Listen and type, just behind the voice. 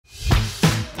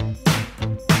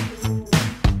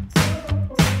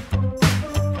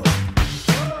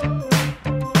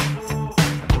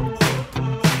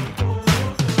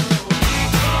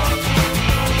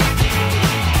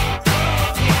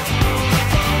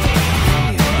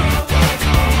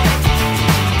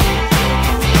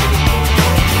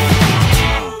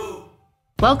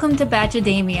Welcome to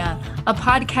Bachadamia, a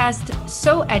podcast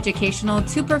so educational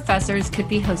two professors could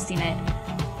be hosting it.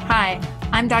 Hi,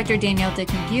 I'm Dr. Danielle Dick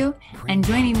McGue, and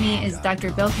joining me is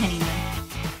Dr. Bill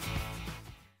Henneman.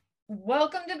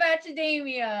 Welcome to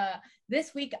Bachadamia.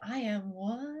 This week I am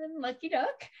one lucky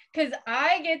duck because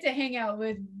I get to hang out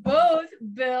with both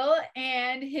Bill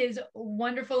and his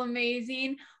wonderful,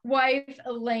 amazing wife,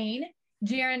 Elaine,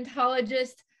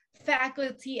 gerontologist,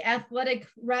 faculty athletic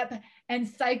rep, and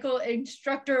cycle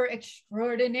instructor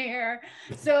extraordinaire.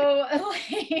 So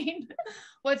Elaine,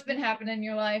 what's been happening in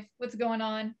your life? What's going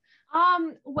on?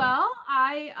 Well,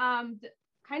 I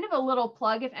kind of a little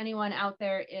plug if anyone out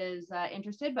there is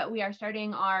interested, but we are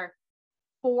starting our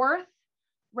fourth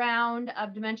round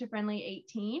of Dementia Friendly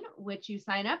 18, which you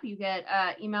sign up, you get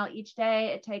email each day.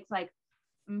 It takes like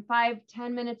 5-10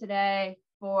 minutes a day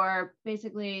for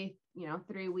basically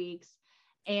 3 weeks.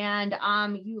 And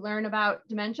you learn about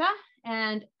dementia,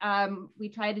 and we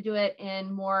try to do it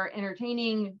in more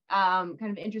entertaining, kind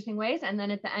of interesting ways. And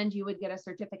then at the end, you would get a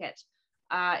certificate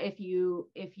if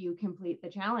you complete the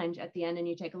challenge at the end, and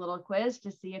you take a little quiz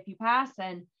to see if you pass.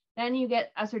 And then you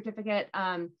get a certificate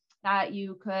that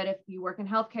you could, if you work in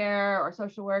healthcare or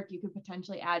social work, you could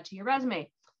potentially add to your resume.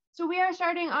 So we are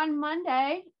starting on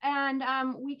Monday, and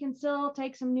we can still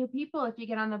take some new people if you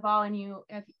get on the ball and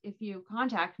if you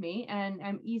contact me, and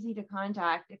I'm easy to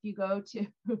contact. If you go to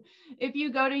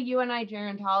UNI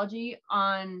Gerontology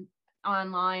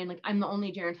online, like I'm the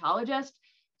only gerontologist,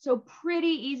 so pretty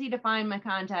easy to find my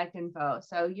contact info.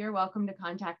 So you're welcome to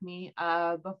contact me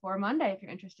before Monday if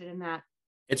you're interested in that.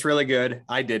 It's really good.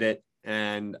 I did it,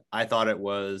 and I thought it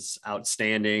was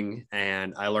outstanding,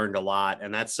 and I learned a lot.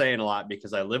 And that's saying a lot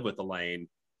because I live with Elaine.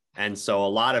 And so a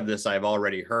lot of this I've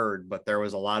already heard, but there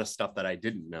was a lot of stuff that I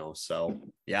didn't know. So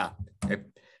yeah,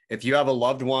 if you have a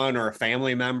loved one or a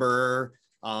family member,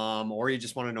 or you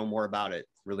just want to know more about it,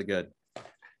 really good.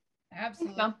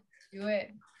 Absolutely. Do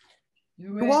it.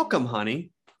 You're welcome,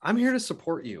 honey. I'm here to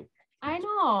support you. I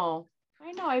know.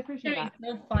 I appreciate that. It's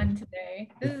so fun today.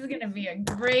 This is going to be a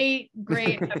great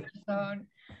episode.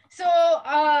 So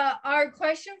our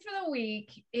question for the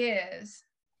week is,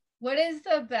 what is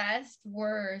the best,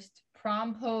 worst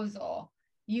promposal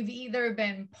you've either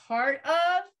been part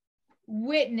of,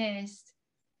 witnessed,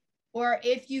 or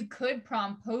if you could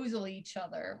promposal each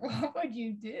other, what would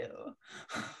you do?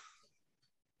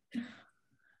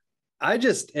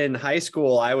 In high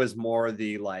school, I was more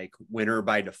the winner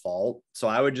by default. So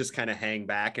I would just kind of hang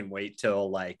back and wait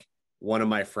till one of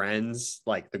my friends,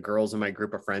 the girls in my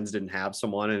group of friends didn't have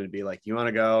someone, and it'd be like, you want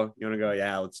to go? You want to go?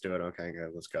 Yeah, let's do it. Okay, good.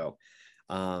 Let's go.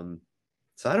 So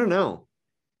I don't know.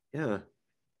 Yeah.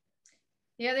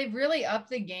 Yeah. They've really upped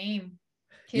the game.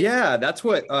 Kids. Yeah. That's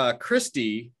what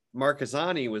Christy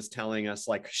Marcazzani was telling us.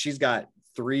 She's got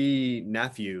 3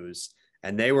 nephews,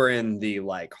 and they were in the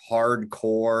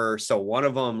hardcore. So one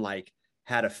of them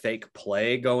had a fake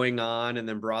play going on, and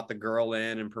then brought the girl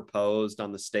in and proposed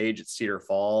on the stage at Cedar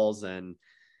Falls. And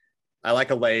I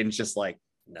Elaine's just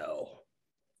no.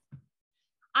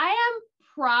 I am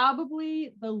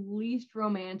probably the least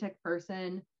romantic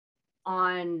person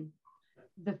on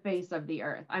the face of the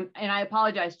earth. And I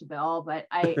apologize to Bill, but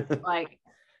I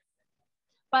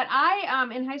but I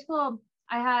in high school,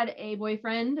 I had a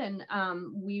boyfriend, and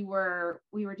we were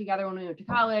together when we went to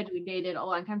college. We dated a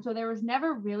long time. So there was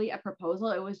never really a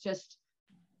proposal. It was just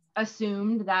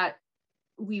assumed that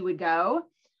we would go.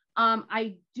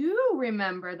 I do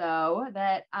remember though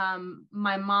that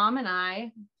my mom and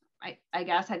I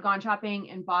guess had gone shopping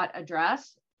and bought a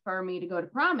dress for me to go to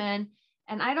prom in.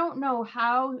 And I don't know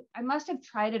how, I must have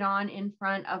tried it on in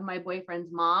front of my boyfriend's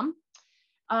mom.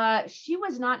 She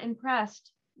was not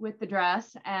impressed with the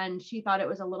dress, and she thought it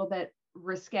was a little bit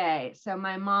risque. So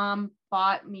my mom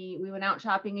we went out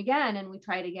shopping again, and we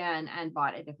tried again and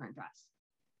bought a different dress.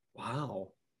 Wow.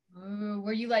 Ooh,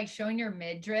 were you showing your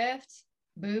midriff,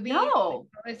 boobies? No.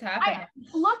 What was happening?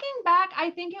 Looking back, I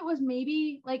think it was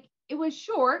maybe it was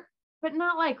short, but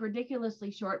not ridiculously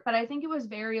short. But I think it was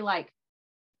very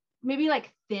maybe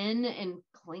thin and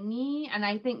clingy. And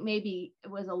I think maybe it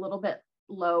was a little bit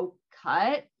low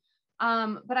cut.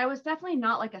 But I was definitely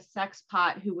not a sex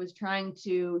pot who was trying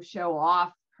to show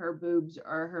off her boobs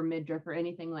or her midriff or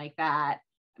anything like that.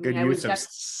 Good use of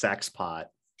sex pot.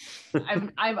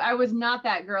 I was not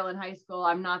that girl in high school.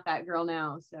 I'm not that girl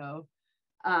now. So,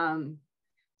 I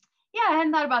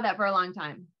hadn't thought about that for a long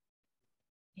time.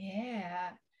 Yeah.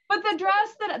 But the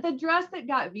dress that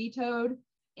got vetoed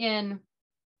in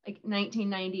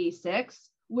 1996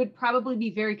 would probably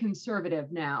be very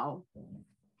conservative now,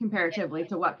 comparatively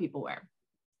to what people wear,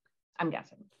 I'm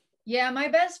guessing. Yeah, my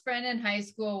best friend in high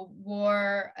school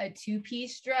wore a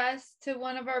two-piece dress to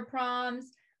one of our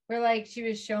proms where like she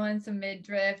was showing some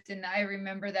midriff, and I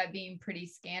remember that being pretty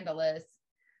scandalous.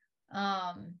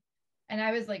 Um, and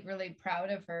I was like really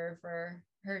proud of her for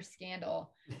her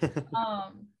scandal.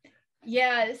 Um,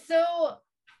 yeah, so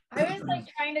I was like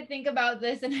trying to think about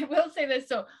this, and I will say this.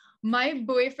 So my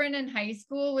boyfriend in high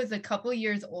school was a couple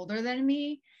years older than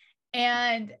me.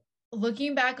 And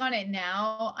looking back on it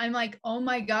now, I'm like, oh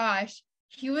my gosh,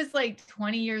 he was like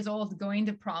 20 years old going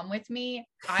to prom with me.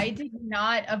 I did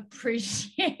not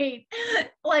appreciate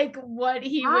like what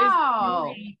he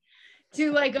was doing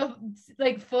to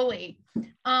like fully.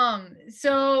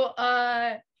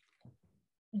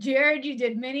 Jared, you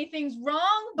did many things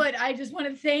wrong, but I just want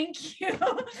to thank you for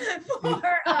going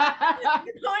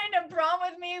to prom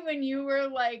with me when you were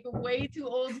like way too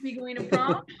old to be going to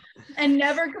prom and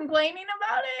never complaining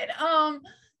about it.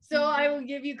 So I will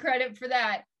give you credit for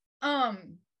that.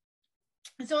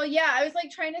 So yeah, I was like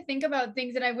trying to think about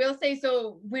things, and I will say,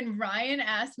 so when Ryan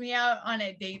asked me out on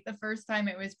a date the first time,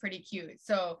 it was pretty cute.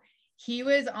 So he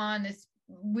was on this,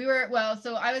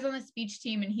 so I was on the speech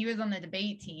team and he was on the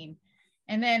debate team.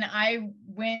 And then I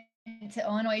went to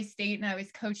Illinois State and I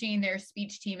was coaching their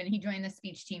speech team, and he joined the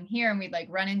speech team here, and we'd like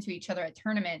run into each other at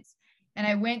tournaments. And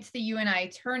I went to the UNI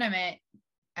tournament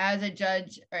as a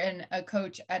judge and a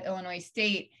coach at Illinois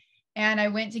State. And I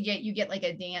went to get like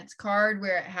a dance card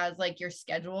where it has like your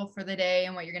schedule for the day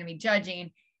and what you're going to be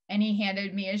judging. And he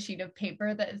handed me a sheet of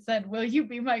paper that said, "Will you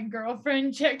be my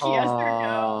girlfriend? Check yes or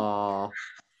no."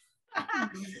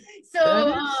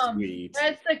 So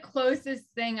that's the closest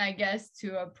thing, I guess,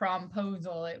 to a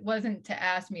promposal. It wasn't to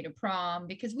ask me to prom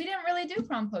because we didn't really do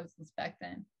promposals back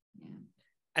then. Yeah.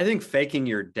 I think faking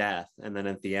your death and then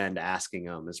at the end asking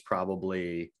them is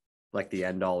probably like the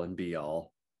end all and be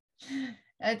all.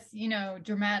 That's,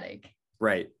 dramatic.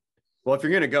 Right. Well, if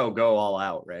you're going to go all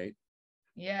out, right?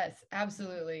 Yes,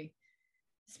 absolutely.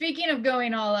 Speaking of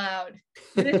going all out,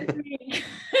 this week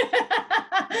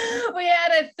we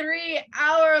had a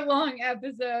 3-hour-long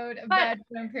episode of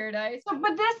Bachelor in Paradise. But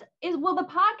will the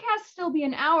podcast still be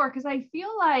an hour? Because I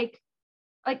feel like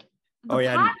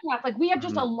podcast, like we have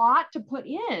just a lot to put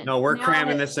in. No, we're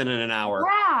cramming this in an hour.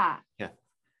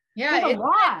 Yeah, it's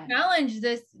a challenge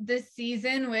this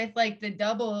season with like the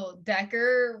double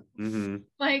decker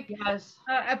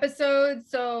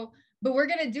episodes. So, but we're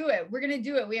gonna do it.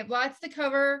 We have lots to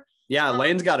cover. Yeah,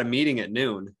 Elaine's got a meeting at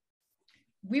noon.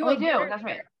 We will do. That's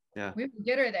right. Yeah, we will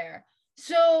get her there.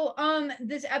 So,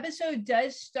 this episode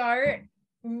does start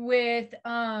with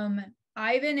Ivan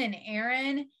and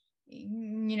Aaron,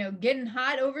 getting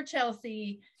hot over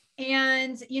Chelsea,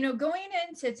 and going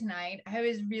into tonight, I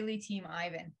was really team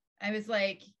Ivan. I was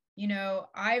like,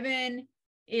 Ivan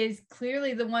is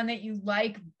clearly the one that you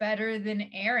like better than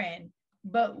Aaron,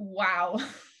 but wow,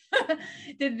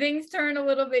 did things turn a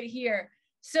little bit here.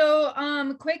 So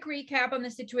quick recap on the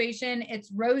situation.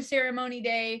 It's rose ceremony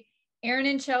day. Aaron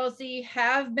and Chelsea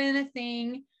have been a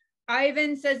thing.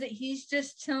 Ivan says that he's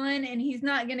just chilling and he's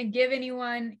not going to give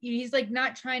anyone, he's like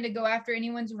not trying to go after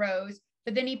anyone's rose,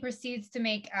 but then he proceeds to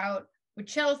make out with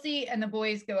Chelsea and the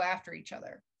boys go after each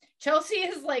other. Chelsea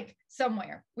is like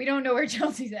somewhere. We don't know where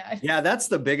Chelsea's at. Yeah, that's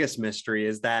the biggest mystery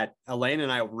is that Elaine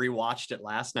and I rewatched it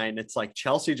last night, and it's like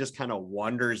Chelsea just kind of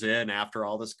wanders in after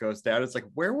all this goes down. It's like,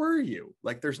 where were you?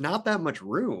 Like, there's not that much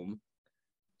room.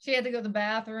 She had to go to the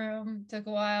bathroom. Took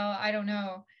a while. I don't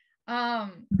know.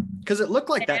 Because it looked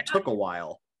like that took a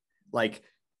while. Like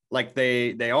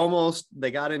they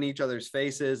got in each other's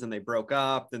faces and they broke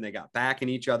up. Then they got back in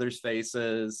each other's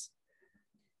faces.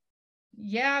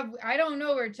 Yeah, I don't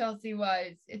know where Chelsea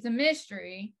was. It's a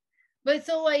mystery. But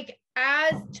so like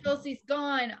as Chelsea's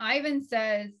gone, Ivan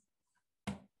says,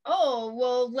 "Oh,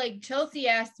 well, like Chelsea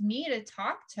asked me to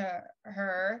talk to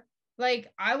her.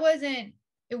 Like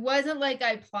it wasn't like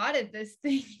I plotted this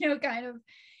thing, kind of."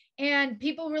 And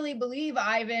people really believe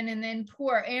Ivan. And then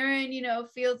poor Aaron,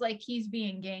 feels like he's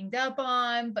being ganged up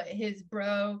on, but his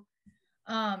bro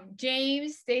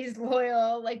James stays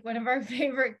loyal. Like one of our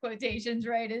favorite quotations,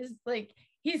 right, is like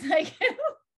he's like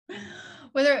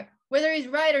whether he's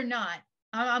right or not,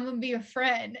 I'm gonna be a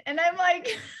friend. And I'm like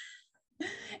it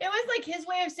was like his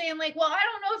way of saying like, well, I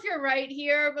don't know if you're right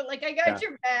here, but like I got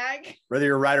your back, whether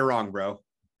you're right or wrong, bro.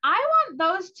 I want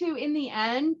those two in the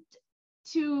end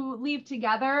to leave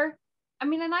together. I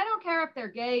mean, and I don't care if they're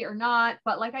gay or not,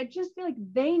 but like, I just feel like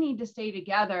they need to stay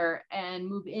together and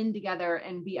move in together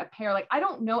and be a pair. Like, I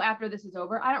don't know after this is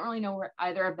over, I don't really know where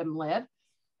either of them live,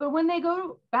 but when they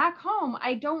go back home,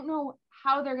 I don't know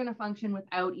how they're going to function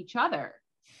without each other.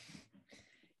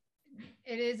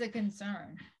 It is a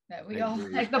concern that we all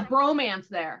like the bromance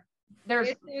there. There's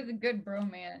a good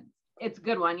bromance. It's a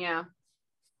good one, yeah.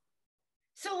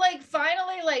 So like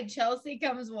finally, like Chelsea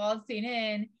comes waltzing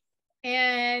in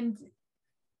and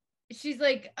she's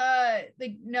like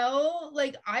no,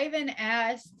 like Ivan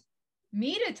asked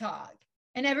me to talk.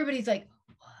 And everybody's like,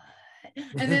 what?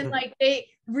 And then like they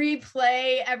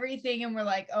replay everything and we're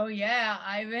like, oh yeah,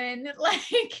 Ivan,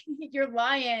 like you're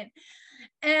lying.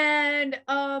 And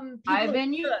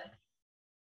Ivan, you're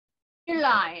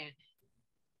lying.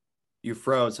 You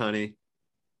froze, honey.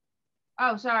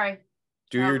 Oh, sorry.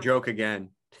 Do your joke again.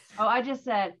 Oh, I just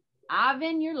said,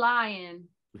 Ivan, you're lying.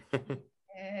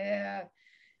 Yeah.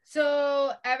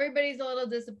 So everybody's a little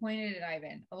disappointed in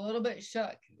Ivan, a little bit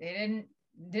shook. They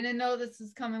didn't know this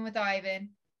was coming with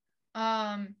Ivan.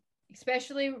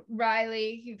 Especially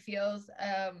Riley, who feels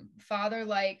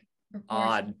father-like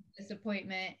odd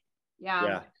disappointment.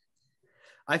 Yeah.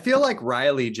 I feel like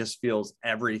Riley just feels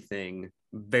everything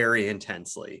very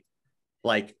intensely.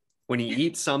 Like when he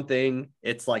eats something,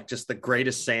 it's like just the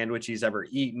greatest sandwich he's ever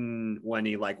eaten. When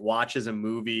he like watches a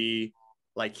movie,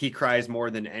 like he cries more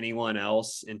than anyone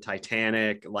else in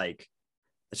Titanic. Like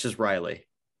it's just Riley.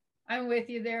 I'm with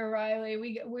you there,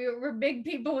 Riley. We're big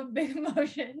people with big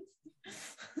emotions.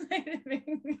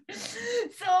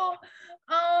 So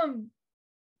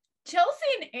Chelsea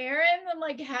and Aaron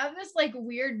like have this like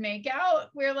weird makeout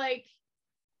where like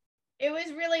it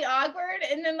was really awkward,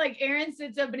 and then like Aaron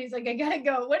sits up and he's like, I gotta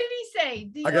go. What did he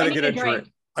say? I gotta get a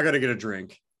drink. I gotta get a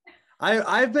drink.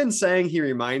 I've been saying he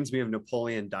reminds me of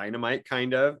Napoleon Dynamite,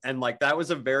 kind of, and like that was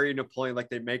a very Napoleon, like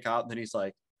they make out and then he's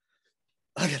like,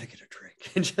 I gotta get a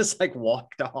drink, and just like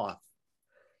walked off.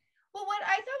 Well, what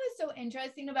I thought was so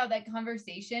interesting about that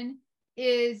conversation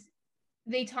is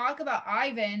they talk about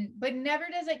Ivan, but never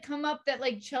does it come up that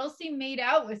like Chelsea made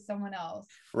out with someone else.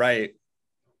 Right.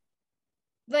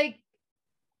 Like,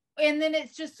 and then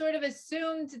it's just sort of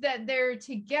assumed that they're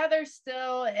together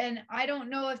still. And I don't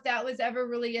know if that was ever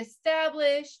really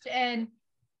established. And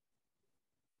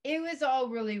it was all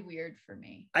really weird for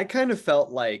me. I kind of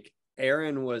felt like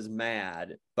Aaron was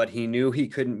mad, but he knew he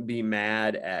couldn't be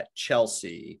mad at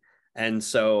Chelsea. And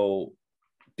so,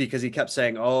 because he kept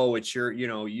saying, oh, it's your,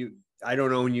 I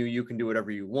don't own you, you can do whatever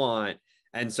you want.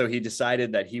 And so he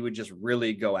decided that he would just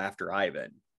really go after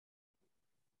Ivan.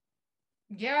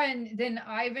 Yeah, and then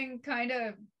Ivan kind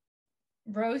of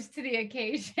rose to the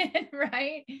occasion,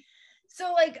 right?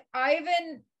 So like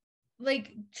Ivan,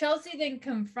 like Chelsea then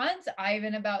confronts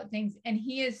Ivan about things, and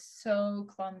he is so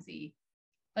clumsy.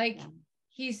 Like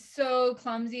he's so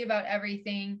clumsy about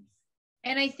everything.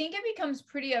 And I think it becomes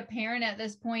pretty apparent at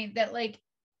this point that like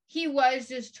he was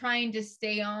just trying to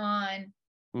stay on.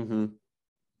 Mm-hmm.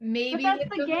 Maybe but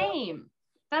that's the game.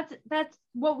 That's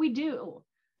what we do.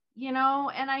 And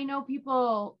I know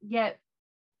people get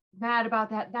mad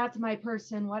about that. That's my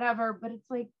person, whatever. But it's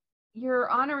like, you're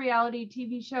on a reality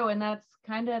TV show, and that's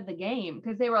kind of the game.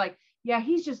 Because they were like, yeah,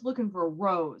 he's just looking for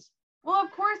Rose. Well, of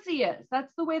course he is.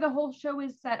 That's the way the whole show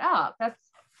is set up. That's,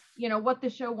 what the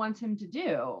show wants him to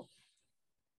do.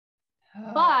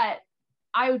 But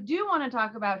I do want to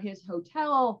talk about his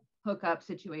hotel hookup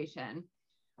situation,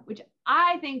 which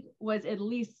I think was at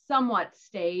least somewhat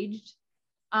staged.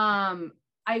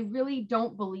 I really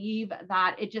don't believe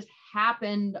that it just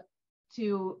happened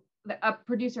a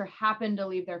producer happened to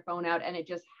leave their phone out and it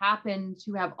just happened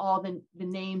to have all the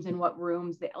names and what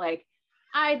rooms they like.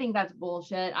 I think that's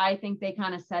bullshit. I think they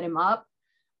kind of set him up.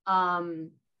 I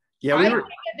think that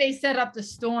they set up the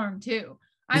storm too.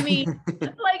 I mean,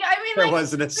 there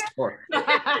wasn't a storm.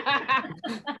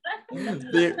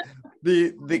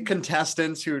 The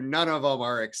contestants, who none of them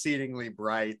are exceedingly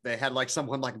bright, they had like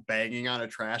someone like banging on a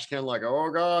trash can, like, oh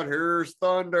God, here's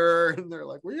thunder. And they're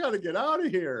like, we got to get out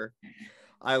of here.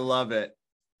 I love it.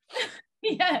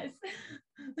 Yes.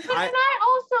 But then I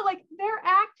also like, they're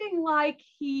acting like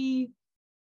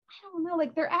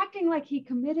they're acting like he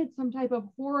committed some type of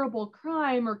horrible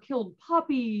crime or killed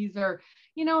puppies or,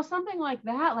 something like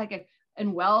that.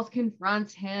 And Wells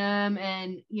confronts him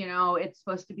and, it's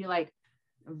supposed to be like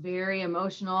very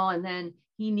emotional. And then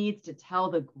he needs to tell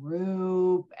the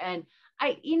group. And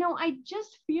I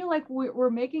just feel like we're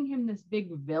making him this big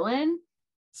villain.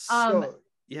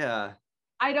 Yeah.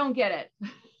 I don't get it.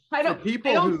 I don't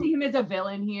see him as a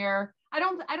villain here. I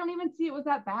don't even see it was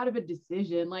that bad of a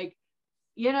decision. Like,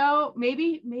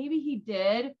 maybe he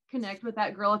did connect with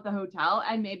that girl at the hotel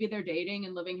and maybe they're dating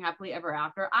and living happily ever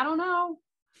after. I don't know.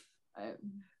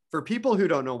 For people who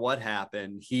don't know what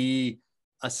happened,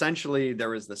 essentially there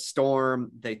was the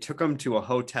storm. They took him to a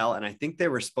hotel and I think they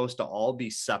were supposed to all be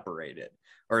separated,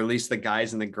 or at least the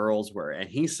guys and the girls were. And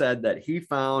he said that he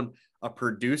found a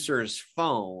producer's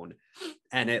phone,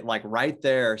 and it like right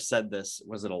there said this.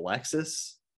 Was it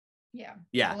Alexis? Yeah.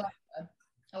 Yeah.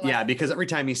 Alexa. Yeah, because every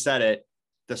time he said it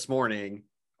this morning,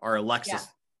 our Alexis.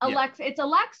 Alexa, it's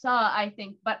Alexa, I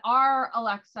think, but our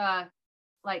Alexa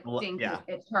like thinks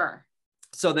it's her.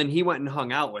 So then he went and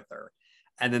hung out with her.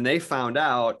 And then they found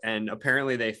out, and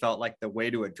apparently they felt like the way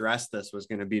to address this was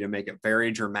going to be to make it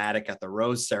very dramatic at the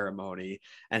rose ceremony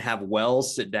and have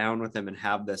Wells sit down with him and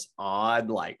have this odd,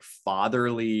 like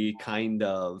fatherly kind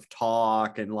of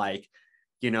talk. And like,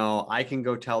 you know, I can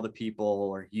go tell the people,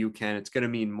 or you can, it's going to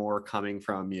mean more coming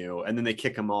from you. And then they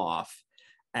kick him off.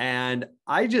 And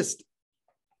I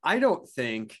don't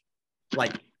think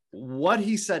like what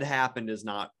he said happened is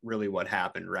not really what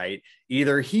happened, right?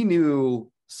 Either he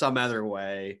knew some other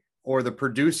way, or the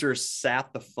producer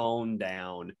sat the phone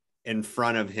down in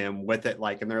front of him with it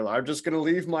like, and they're like, I'm just going to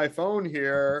leave my phone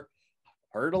here.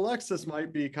 Heard Alexis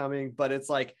might be coming, but it's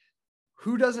like,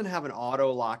 who doesn't have an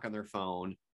auto lock on their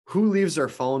phone? Who leaves their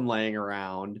phone laying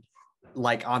around?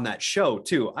 Like on that show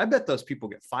too. I bet those people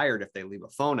get fired if they leave a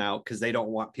phone out because they don't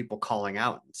want people calling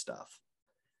out and stuff.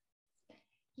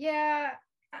 Yeah,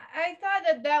 I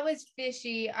thought that was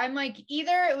fishy. I'm like,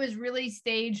 either it was really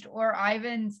staged, or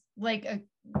Ivan's like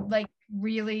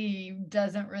really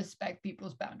doesn't respect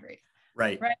people's boundaries.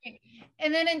 Right.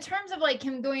 And then in terms of like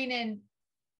him going and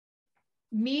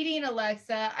meeting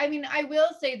Alexa, I mean, I will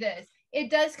say this, it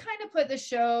does kind of put the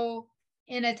show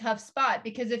in a tough spot,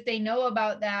 because if they know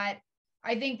about that,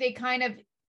 I think they kind of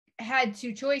had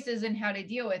two choices in how to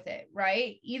deal with it,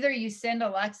 right? Either you send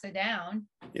Alexa down,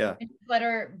 and let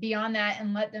her be on that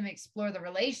and let them explore the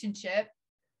relationship,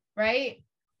 right?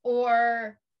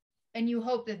 And you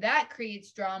hope that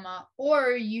creates drama,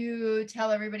 or you tell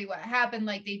everybody what happened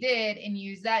like they did and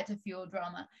use that to fuel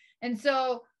drama. And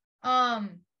so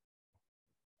and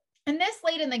this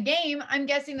late in the game, I'm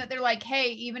guessing that they're like, hey,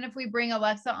 even if we bring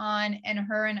Alexa on and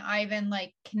her and Ivan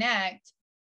like connect,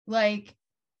 like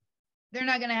they're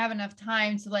not going to have enough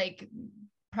time to like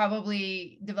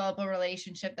probably develop a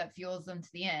relationship that fuels them to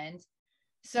the end.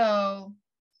 So,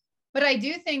 but I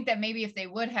do think that maybe if they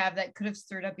would have, that could have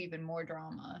stirred up even more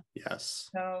drama. Yes.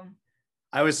 So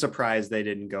I was surprised they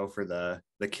didn't go for the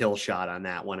kill shot on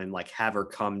that one and like have her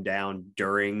come down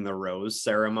during the rose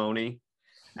ceremony.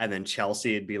 And then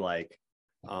Chelsea would be like,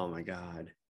 oh my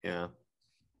God. Yeah.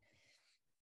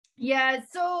 Yeah.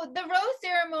 So the rose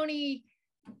ceremony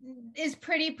is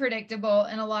pretty predictable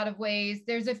in a lot of ways.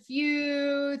 There's a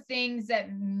few things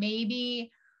that maybe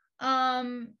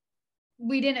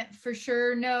we didn't for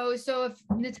sure know. So if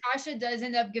Natasha does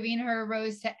end up giving her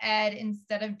rose to Ed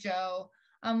instead of Joe,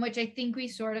 which I think we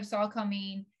sort of saw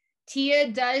coming,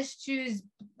 Tia does choose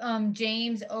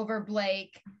James over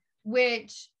Blake,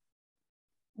 which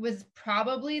was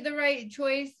probably the right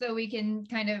choice. So we can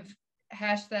kind of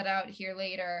hash that out here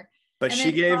later. But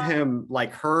she gave him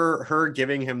like her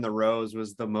giving him the rose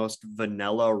was the most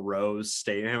vanilla rose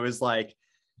statement. It was like,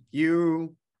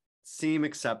 you seem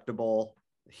acceptable.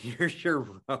 Here's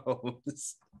your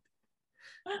rose.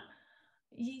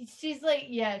 She's like,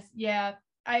 yes, yeah,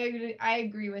 I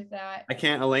agree with that. I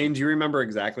can't. Elaine, do you remember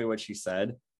exactly what she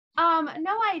said?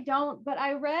 No, I don't. But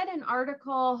I read an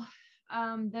article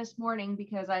this morning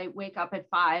because I wake up at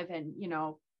 5 and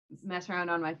mess around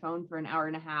on my phone for an hour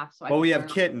and a half. So we have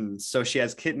kittens, so she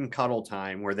has kitten cuddle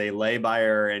time where they lay by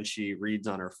her and she reads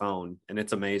on her phone, and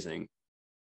it's amazing.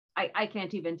 I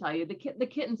can't even tell you. The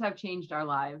kittens have changed our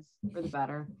lives for the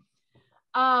better.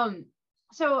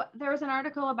 So there was an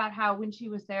article about how when she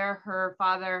was there, her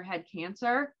father had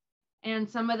cancer, and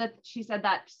she said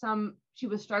that she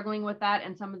was struggling with that,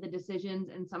 and some of the decisions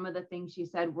and some of the things she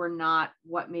said were not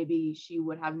what maybe she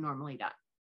would have normally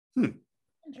done.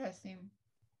 Interesting.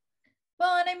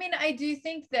 Well, and I mean, I do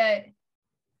think that,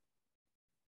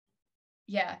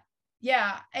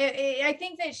 I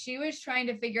think that she was trying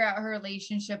to figure out her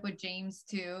relationship with James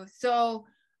too. So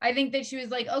I think that she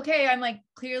was like, okay, I'm like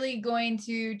clearly going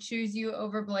to choose you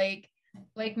over Blake.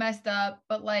 Blake messed up,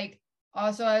 but like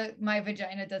also my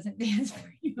vagina doesn't dance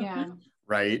for you. Yeah.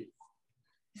 Right.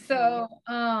 So,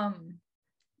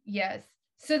 yes.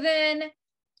 So then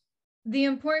the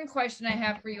important question I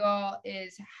have for you all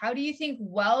is, how do you think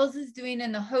Wells is doing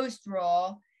in the host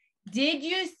role? Did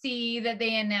you see that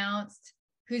they announced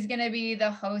who's going to be the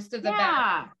host of the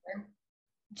Bachelor?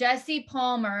 Jesse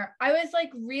Palmer. I was like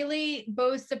really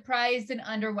both surprised and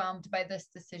underwhelmed by this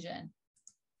decision.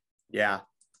 Yeah.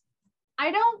 I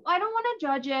don't want to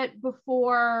judge it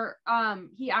before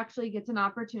he actually gets an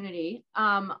opportunity.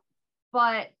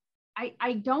 But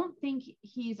I don't think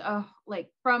he's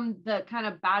from the kind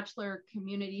of Bachelor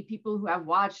community, people who have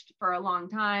watched for a long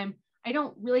time. I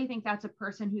don't really think that's a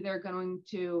person who they're going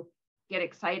to get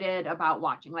excited about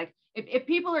watching. Like if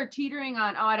people are teetering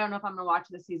on, oh, I don't know if I'm going to watch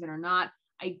this season or not,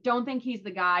 I don't think he's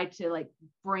the guy to like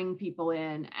bring people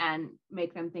in and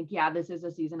make them think, yeah, this is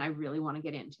a season I really want to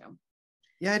get into.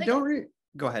 Yeah,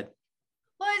 go ahead.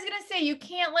 Well, I was gonna say, you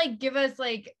can't like give us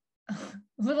like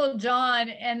Little John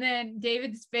and then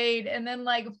David Spade and then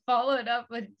like follow it up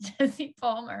with Jesse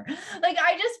Palmer. Like,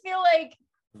 I just feel like,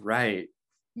 right.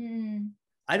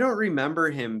 I don't remember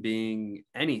him being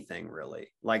anything really.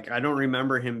 Like, I don't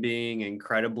remember him being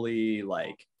incredibly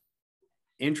like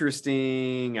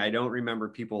interesting. I don't remember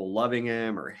people loving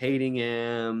him or hating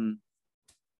him.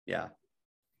 Yeah.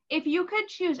 If you could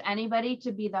choose anybody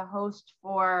to be the host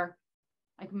for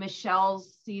like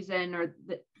Michelle's season or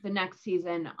the next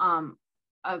season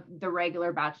of the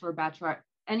regular Bachelorette,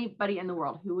 anybody in the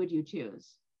world, who would you choose?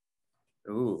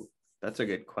 Ooh, that's a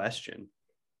good question.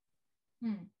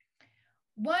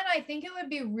 One, I think it would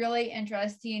be really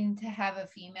interesting to have a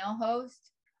female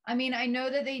host. I mean, I know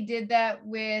that they did that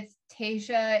with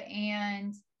Tayshia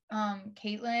and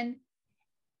Caitlin,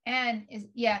 and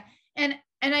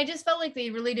I just felt like they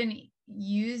really didn't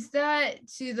use that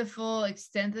to the full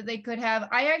extent that they could have.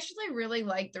 I actually really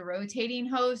like the rotating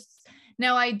hosts.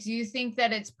 Now, I do think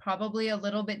that it's probably a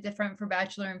little bit different for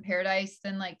Bachelor in Paradise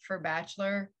than like for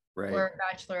Bachelor or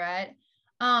Bachelorette.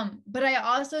 But I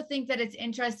also think that it's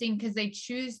interesting because they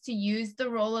choose to use the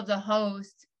role of the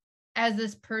host as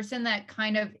this person that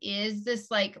kind of is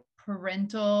this like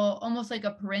parental, almost like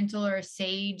a parental or a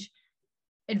sage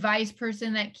advice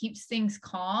person that keeps things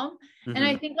calm. And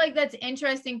I think like that's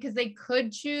interesting because they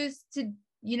could choose to,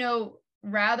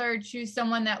 rather choose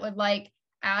someone that would like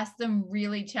ask them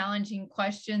really challenging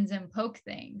questions and poke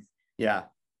things. Yeah.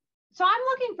 So I'm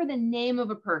looking for the name of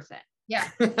a person. Yeah.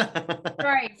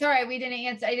 Sorry, we didn't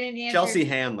answer. I didn't answer. Chelsea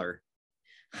Handler.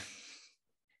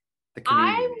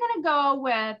 I'm gonna go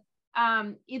with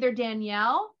either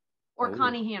Danielle or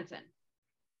Connie Hansen.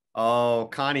 Oh,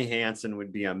 Connie Hansen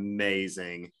would be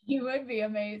amazing. He would be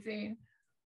amazing.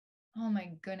 Oh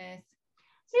my goodness.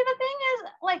 See, the thing is,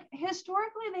 like,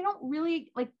 historically, they don't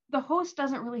really, like, the host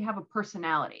doesn't really have a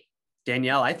personality.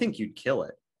 Danielle, I think you'd kill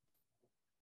it.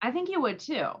 I think you would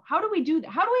too. How do we do that?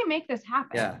 How do we make this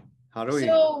happen? Yeah. How do we?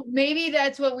 So maybe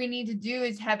that's what we need to do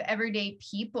is have everyday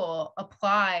people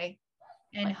apply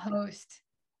and host.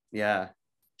 Yeah.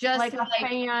 Just like a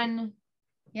fan.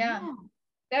 Yeah.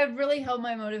 That would really help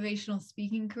my motivational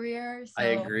speaking career. So, I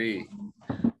agree.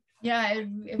 Yeah,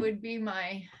 it would be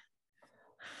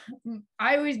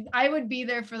I would be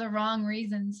there for the wrong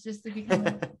reasons, just to become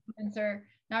an influencer,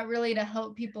 not really to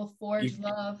help people forge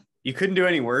love. You couldn't do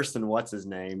any worse than what's his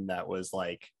name that was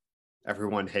like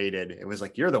everyone hated. It was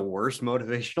like, you're the worst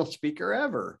motivational speaker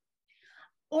ever.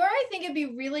 Or I think it'd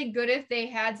be really good if they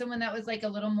had someone that was like a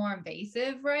little more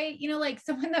invasive, right? Like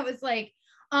someone that was like,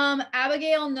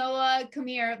 Abigail, Noah, come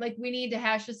here, like we need to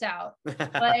hash this out.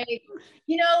 Like,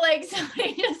 like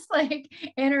somebody just like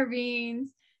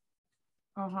intervenes.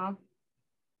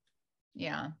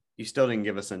 Yeah. You still didn't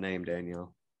give us a name,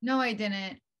 Danielle. No, I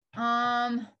didn't.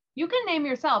 You can name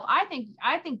yourself. I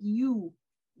think you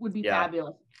would be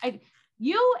fabulous. I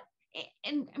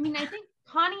think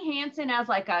Connie Hansen as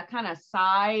like a kind of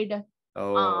side,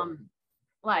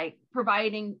 like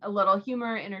providing a little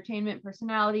humor, entertainment,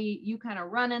 personality, you kind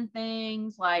of running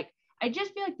things. Like, I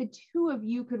just feel like the two of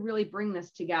you could really bring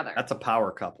this together. That's a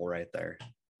power couple right there.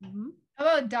 Mm-hmm. How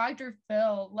about Dr.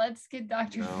 Phil? Let's get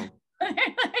Dr. Phil.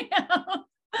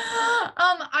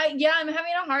 I'm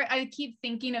having a hard, I keep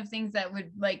thinking of things that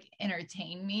would like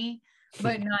entertain me,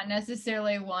 but not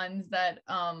necessarily ones that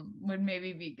would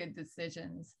maybe be good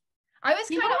decisions. I was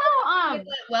kind of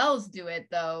let Wells do it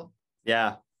though.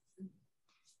 Yeah.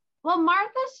 Well, Martha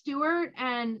Stewart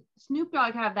and Snoop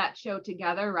Dogg have that show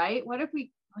together, right? What if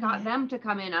we got them to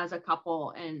come in as a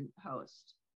couple and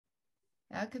host?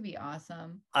 That could be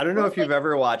awesome. I don't know if you've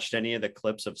ever watched any of the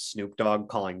clips of Snoop Dogg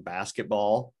calling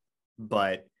basketball,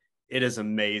 but it is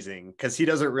amazing because he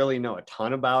doesn't really know a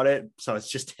ton about it. So it's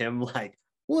just him like,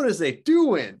 what is they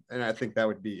doing? And I think that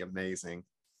would be amazing.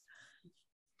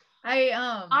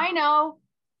 I know,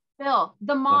 Phil,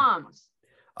 the moms.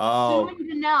 Oh, Sue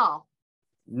and Janelle.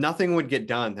 Nothing would get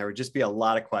done. There would just be a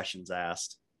lot of questions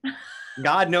asked.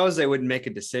 God knows they wouldn't make a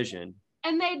decision.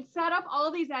 And they'd set up all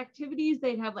of these activities.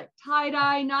 They'd have like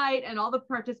tie-dye night and all the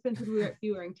participants would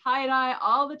be wearing tie-dye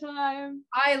all the time.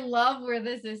 I love where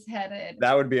this is headed.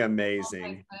 That would be amazing. Oh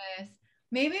my goodness.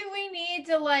 Maybe we need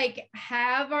to like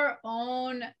have our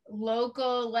own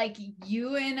local, like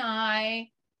you and I,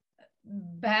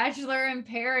 Bachelor in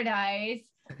Paradise,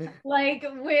 like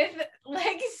with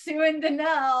like Sue and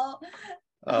Danelle.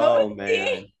 Oh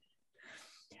man.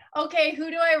 okay, who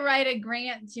do I write a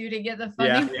grant to get the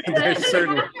Yeah, funding? there's You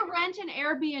certainly. have to rent an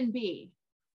Airbnb.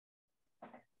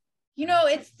 You know,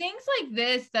 it's things like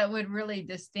this that would really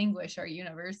distinguish our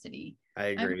university. I I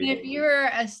agree. mean, if you're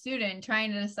a student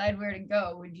trying to decide where to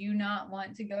go, would you not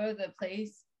want to go to the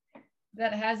place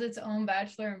that has its own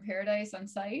Bachelor in Paradise on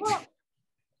site?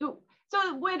 Well,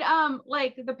 so would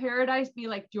like the Paradise be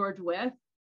like George Wythe?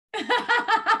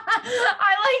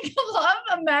 I like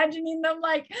love imagining them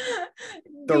like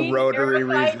The being Rotary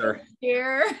terrified Reserve. and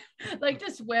scared, like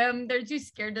to swim. They're too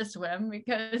scared to swim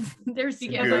because they're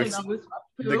scared goose. of the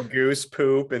The poop. goose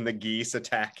poop and the geese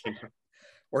attacking.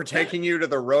 We're taking you to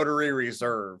the Rotary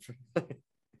Reserve.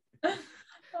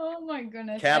 Oh my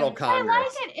goodness. Cattle I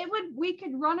Congress. like it. We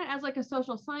could run it as like a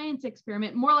social science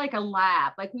experiment, more like a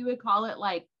lab. Like we would call it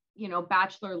like,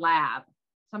 Bachelor Lab,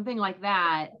 something like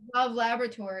that. Love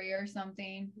laboratory or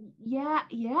something. Yeah,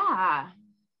 yeah.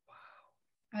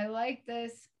 I like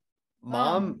this.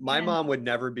 My man. mom would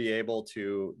never be able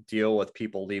to deal with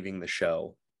people leaving the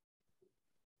show.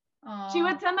 She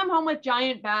would send them home with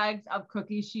giant bags of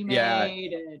cookies she made.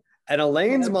 Yeah. And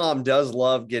Elaine's mom does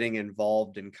love getting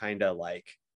involved in kind of like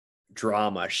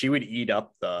drama. She would eat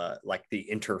up the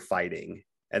interfighting,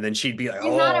 and then she'd be like,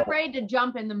 She's not afraid to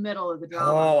jump in the middle of the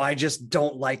drama. Oh, I just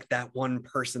don't like that one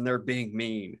person. They're being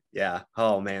mean. Yeah.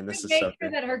 Oh man, this is make so sure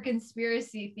good. that her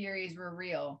conspiracy theories were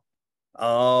real.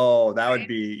 Oh, that would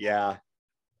be, yeah.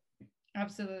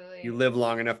 Absolutely. You live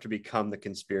long enough to become the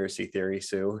conspiracy theory,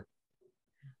 Sue.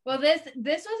 Well, this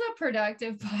was a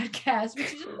productive podcast. We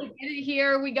just did it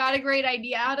here. We got a great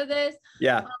idea out of this.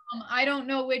 Yeah. I don't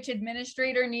know which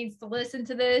administrator needs to listen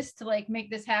to this to like make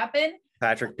this happen.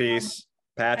 Patrick Peace.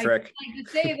 Patrick. I like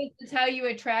to say this is how you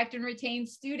attract and retain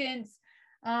students.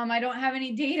 I don't have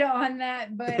any data on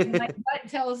that, but my gut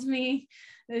tells me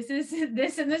this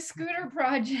and the scooter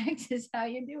project is how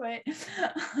you do it.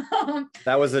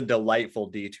 That was a delightful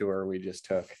detour we just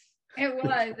took. It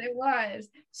was.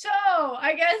 So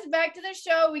I guess back to the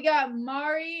show. We got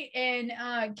Mari and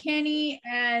Kenny,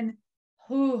 and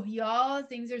y'all,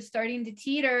 things are starting to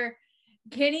teeter.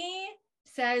 Kenny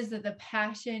says that the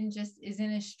passion just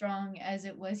isn't as strong as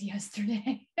it was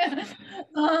yesterday.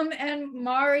 And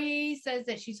Mari says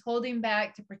that she's holding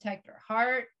back to protect her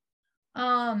heart.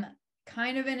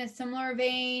 Kind of in a similar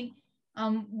vein,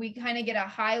 we kind of get a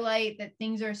highlight that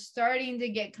things are starting to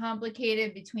get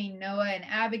complicated between Noah and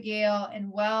Abigail,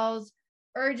 and Wells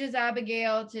urges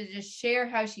Abigail to just share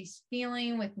how she's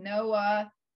feeling with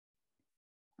Noah,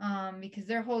 because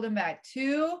they're holding back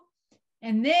too.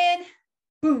 And then,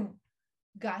 boom,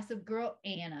 Gossip Girl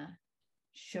Anna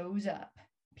shows up.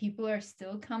 People are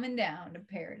still coming down to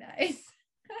Paradise.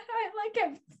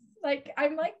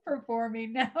 I'm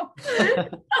performing now.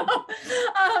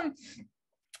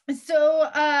 So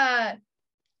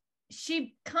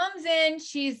she comes in,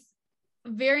 she's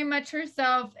very much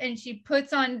herself, and she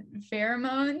puts on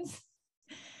pheromones.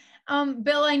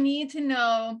 Bill, I need to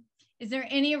know, is there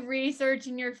any research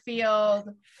in your field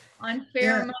on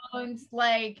pheromones?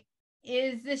 Like,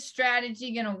 is this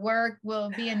strategy going to work?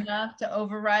 Will it be enough to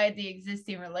override the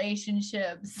existing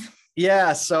relationships?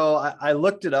 Yeah, so I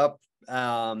looked it up.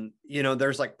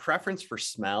 There's like preference for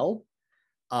smell.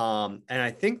 And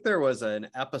I think there was an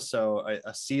episode,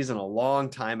 a season a long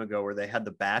time ago where they had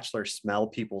the Bachelor smell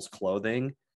people's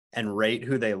clothing and rate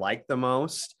who they liked the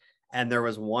most. And there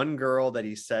was one girl that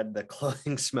he said the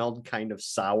clothing smelled kind of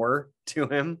sour to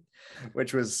him,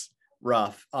 which was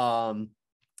rough.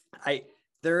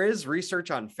 There is research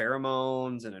on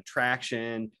pheromones and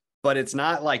attraction, but it's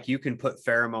not like you can put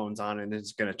pheromones on and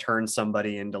it's going to turn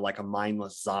somebody into like a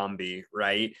mindless zombie,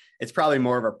 right? It's probably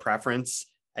more of a preference,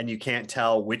 and you can't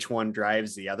tell which one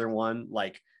drives the other one.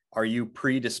 Like, are you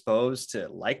predisposed to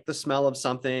like the smell of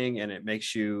something and it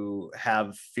makes you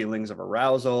have feelings of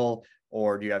arousal,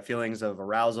 or do you have feelings of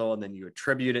arousal and then you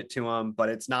attribute it to them? But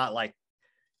it's not like,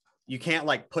 you can't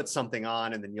like put something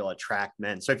on and then you'll attract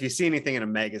men. So if you see anything in a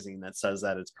magazine that says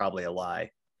that, it's probably a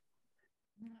lie.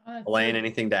 Elaine,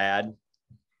 anything to add?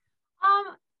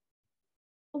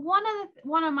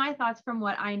 One of my thoughts from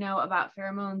what I know about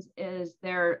pheromones is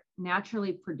they're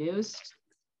naturally produced.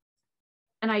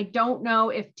 And I don't know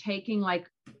if taking like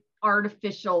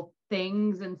artificial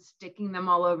things and sticking them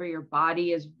all over your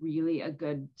body is really a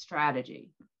good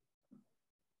strategy.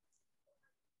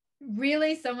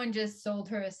 Really, someone just sold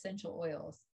her essential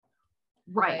oils.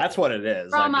 Right. That's what it is.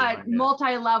 From a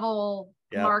multi-level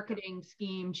Yep. marketing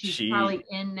scheme. She's probably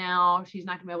in now. She's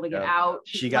not gonna be able to get out.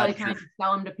 She's probably trying to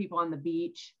sell them to people on the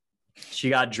beach. She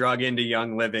got drug into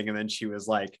Young Living, and then she was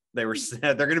like, they're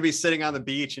going to be sitting on the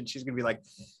beach, and she's going to be like,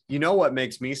 you know what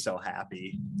makes me so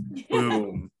happy?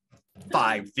 Boom.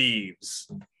 5 thieves.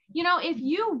 You know, if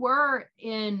you were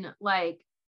in like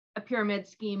a pyramid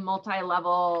scheme,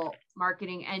 multi-level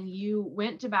marketing, and you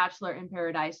went to Bachelor in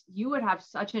Paradise, you would have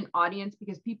such an audience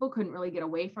because people couldn't really get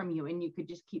away from you and you could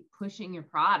just keep pushing your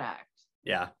product.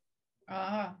 Yeah.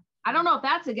 I don't know if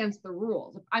that's against the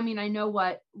rules. I mean, I know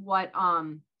what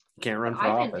Can't run for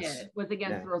Ivan office. did was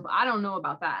against the rules, but I don't know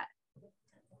about that.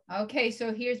 Okay,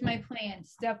 so here's my plan.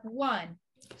 Step 1,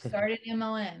 start an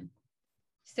MLM.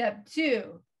 Step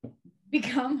 2,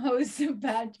 become host of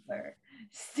Bachelor.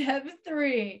 Step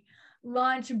 3,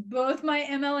 launch both my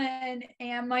MLM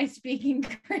and my speaking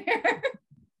career.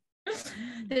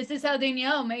 This is how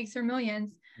Danielle makes her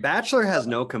millions. Bachelor has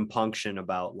no compunction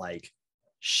about like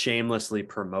shamelessly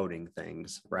promoting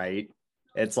things, right?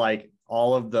 It's like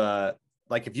all of the,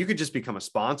 like if you could just become a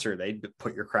sponsor, they'd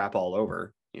put your crap all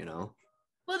over, you know?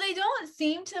 Well, they don't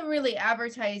seem to really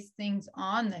advertise things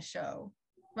on the show,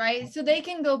 right? So they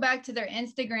can go back to their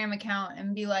Instagram account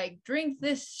and be like, drink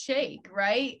this shake,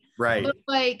 right? Right. But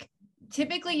like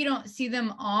typically you don't see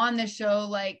them on the show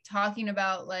like talking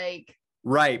about like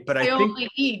right. But they I think only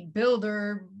eat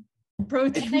Builder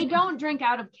protein. If they don't drink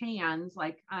out of cans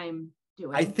like I'm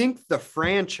doing. I think the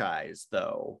franchise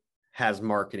though has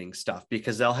marketing stuff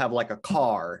because they'll have like a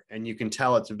car and you can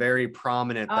tell it's very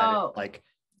prominent that it's like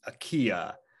a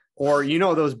Kia, or you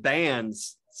know, those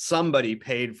bands, somebody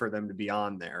paid for them to be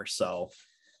on there. So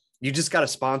you just got to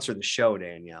sponsor the show,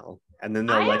 Danielle, and then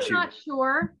they'll let you. I'm not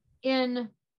sure I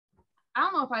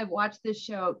don't know if I've watched this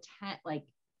show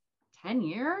 10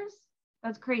 years.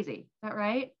 That's crazy. Is that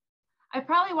right? I've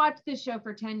probably watched this show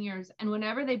for 10 years, and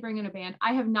whenever they bring in a band,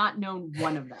 I have not known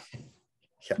one of them.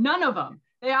 Yeah. None of them.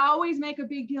 They always make a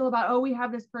big deal about, oh, we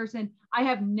have this person. I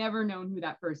have never known who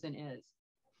that person is.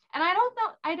 And I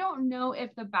don't know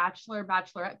if the Bachelor,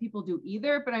 Bachelorette people do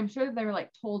either, but I'm sure they're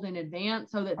like told in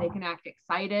advance so that they can act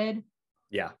excited.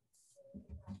 Yeah.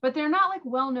 But they're not like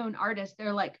well-known artists.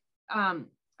 They're like, I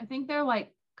think they're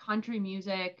like country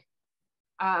music,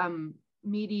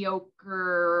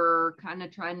 mediocre, kind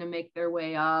of trying to make their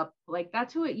way up. Like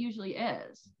that's who it usually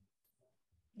is.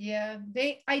 Yeah,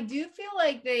 I do feel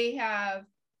like they have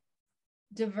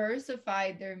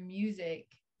diversified their music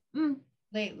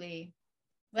lately.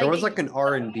 There was like an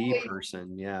R&B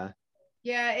person. Yeah.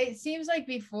 Yeah, it seems like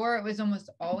before it was almost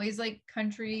always like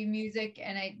country music,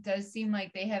 and it does seem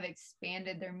like they have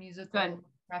expanded their musical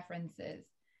preferences.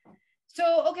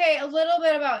 So, okay, a little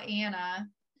bit about Anna.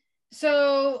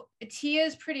 So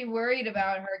Tia's pretty worried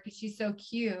about her because she's so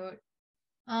cute.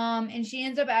 And she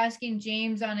ends up asking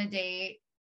James on a date.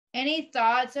 Any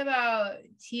thoughts about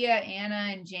Tia,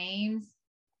 Anna, and James?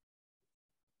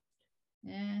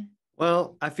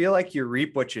 Well, I feel like you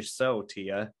reap what you sow,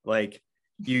 Tia. Like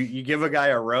you give a guy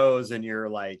a rose and you're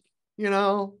like, you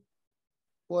know,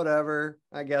 whatever,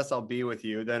 I guess I'll be with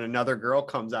you. Then another girl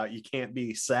comes out, you can't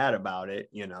be sad about it,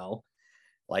 you know,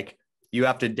 like you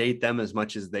have to date them as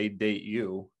much as they date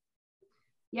you.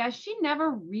 Yeah, she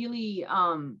never really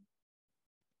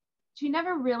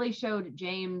showed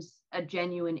James a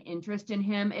genuine interest in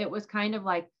him. It was kind of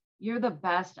like, you're the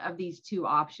best of these two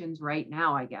options right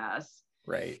now, I guess.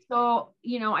 Right. So,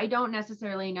 you know, I don't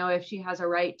necessarily know if she has a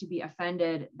right to be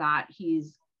offended that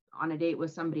he's on a date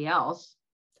with somebody else.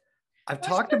 I've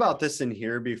talked about this in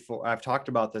here before. I've talked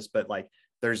about this, but like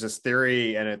there's this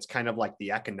theory and it's kind of like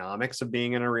the economics of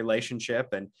being in a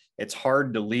relationship. And it's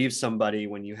hard to leave somebody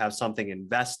when you have something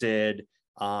invested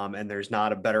and there's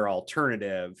not a better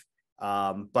alternative.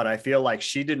 But I feel like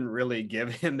she didn't really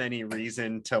give him any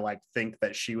reason to like think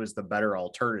that she was the better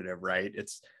alternative, right?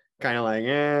 It's kind of like,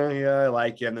 yeah, I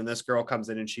like you. And then this girl comes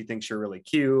in and she thinks you're really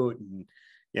cute. And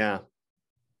yeah.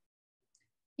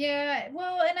 Yeah,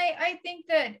 well, and I think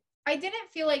that I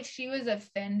didn't feel like she was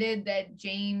offended that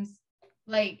James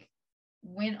like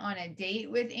went on a date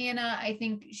with Anna. I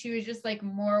think she was just like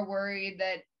more worried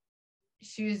that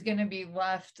she was going to be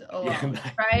left alone,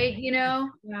 right? You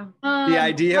know? Yeah. The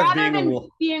idea of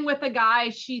being with a guy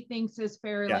she thinks is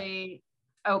fairly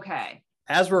okay.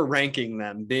 As we're ranking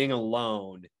them, being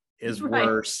alone is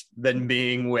worse than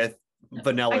being with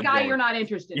vanilla. A guy you're not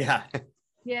interested in.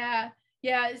 Yeah.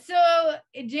 So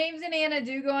James and Anna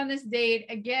do go on this date.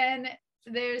 Again,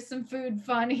 there's some food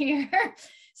fun here.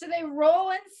 So they roll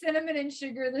in cinnamon and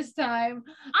sugar this time.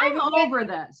 I'm over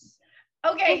this.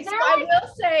 Okay, so I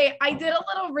will say I did a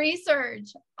little research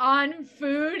on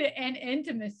food and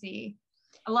intimacy.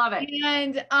 I love it.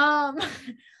 And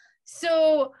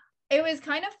so it was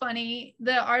kind of funny.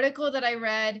 The article that I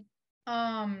read,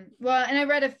 and I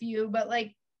read a few, but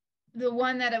like the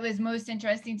one that it was most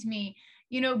interesting to me,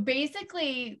 you know,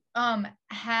 basically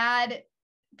had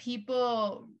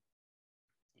people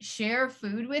share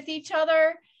food with each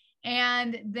other.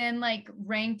 and then like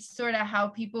ranked sort of how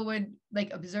people would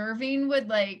like observing would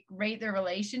like rate their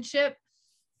relationship.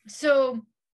 So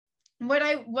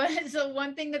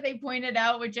one thing that they pointed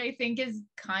out, which I think is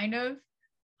kind of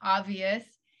obvious,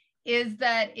 is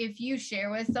that if you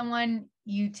share with someone,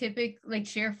 you typically like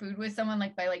share food with someone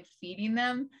like by like feeding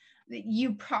them,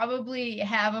 you probably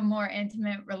have a more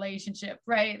intimate relationship,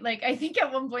 right? Like I think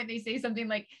at one point they say something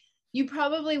like, you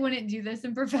probably wouldn't do this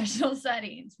in professional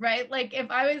settings, right? Like if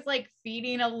I was like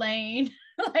feeding Elaine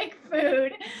like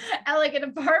food at like an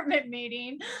apartment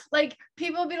meeting, like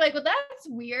people would be like, well, that's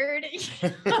weird.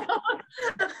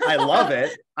 I love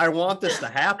it. I want this to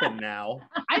happen now.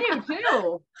 I do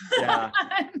too. Yeah.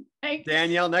 Like,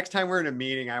 Danielle, next time we're in a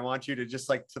meeting, I want you to just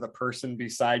like to the person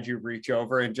beside you, reach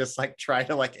over and just like try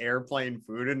to like airplane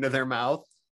food into their mouth.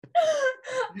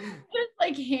 Just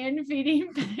like hand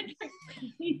feeding.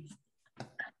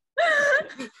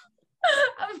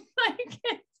 I'm like,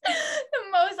 it's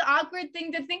the most awkward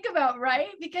thing to think about, right?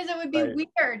 Because it would be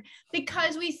weird,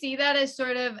 because we see that as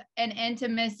sort of an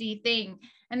intimacy thing.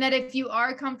 And that if you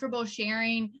are comfortable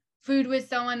sharing food with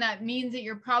someone, that means that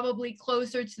you're probably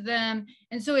closer to them.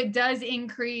 And so it does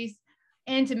increase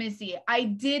intimacy.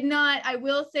 I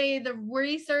will say the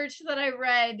research that I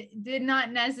read did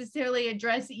not necessarily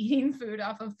address eating food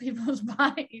off of people's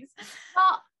bodies.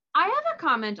 Well, I have a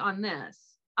comment on this.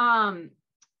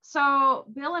 So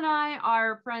Bill and I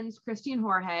are friends, Christy and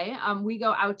Jorge. We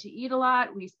go out to eat a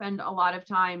lot. We spend a lot of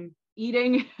time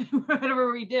eating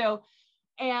whatever we do.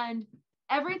 And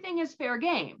everything is fair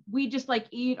game. We just like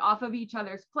eat off of each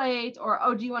other's plates, or,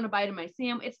 oh, do you want a bite of my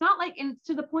sandwich? It's not like, and it's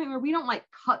to the point where we don't like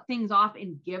cut things off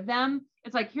and give them.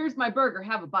 It's like, here's my burger,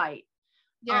 have a bite.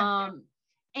 Yeah.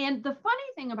 And the funny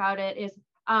thing about it is,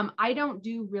 I don't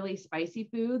do really spicy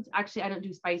foods. Actually, I don't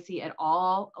do spicy at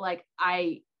all. Like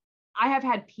I have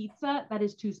had pizza that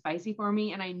is too spicy for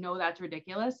me, and I know that's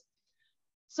ridiculous.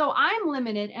 So I'm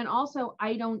limited, and also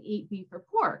I don't eat beef or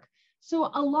pork. So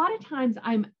a lot of times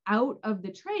I'm out of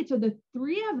the trade. So the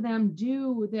three of them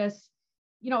do this,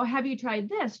 have you tried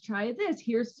this? Try this.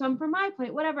 Here's some for my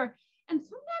plate, whatever. And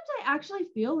sometimes I actually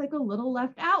feel like a little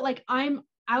left out, like I'm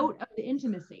out of the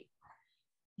intimacy.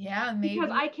 Yeah, maybe.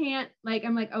 Because I can't, like,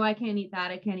 I'm like, oh, I can't eat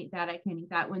that. I can't eat that. I can't eat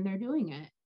that when they're doing it.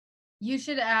 You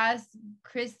should ask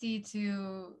Christy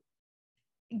to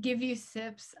give you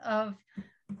sips of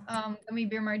gummy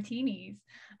beer martinis.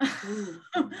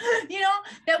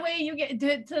 That way you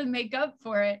get to make up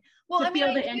for it. Well, I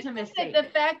feel the intimacy. The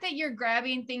fact that you're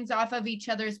grabbing things off of each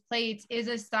other's plates is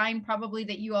a sign probably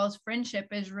that you all's friendship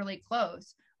is really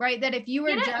close, right? That if you were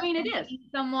it is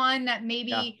someone that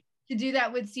maybe to do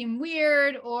that would seem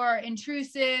weird or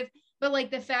intrusive, but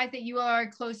like the fact that you are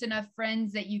close enough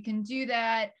friends that you can do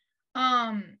that,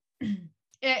 I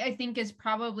think is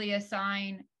probably a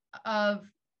sign of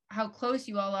how close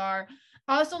you all are.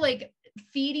 Also, like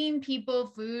feeding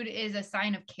people food is a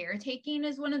sign of caretaking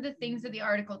is one of the things that the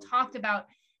article talked about,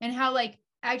 and how like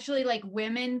actually like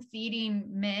women feeding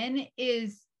men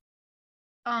is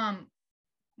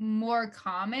more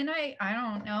common. I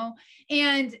don't know.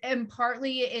 And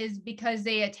partly is because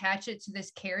they attach it to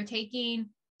this caretaking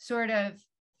sort of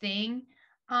thing.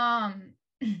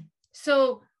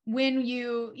 So when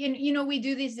we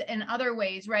do these in other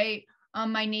ways, right?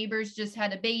 My neighbors just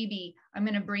had a baby. I'm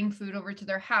going to bring food over to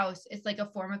their house. It's like a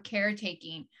form of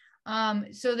caretaking.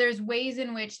 So there's ways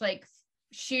in which like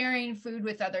sharing food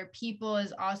with other people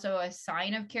is also a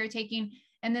sign of caretaking.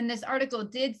 And then this article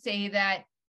did say that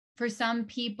for some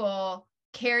people,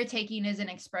 caretaking is an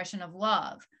expression of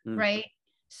love, right?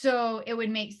 So it would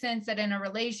make sense that in a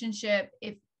relationship,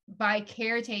 if by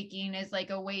caretaking is like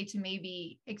a way to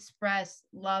maybe express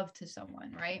love to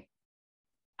someone, right?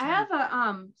 I have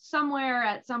a somewhere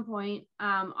at some point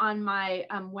on my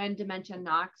When Dementia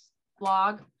Knocks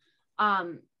blog.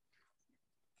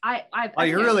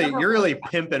 You're really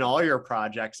pimping all your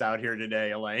projects out here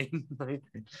today, Elaine. But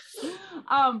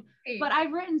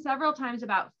I've written several times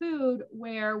about food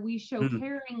where we show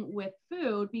caring with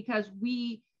food because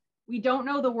we don't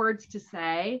know the words to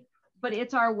say, but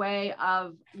it's our way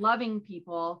of loving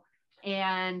people.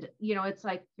 And it's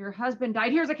like, your husband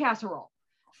died, here's a casserole.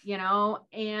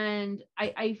 And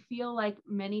I feel like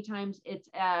many times it's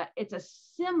a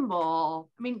symbol.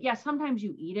 I mean, yes, sometimes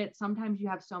you eat it. Sometimes you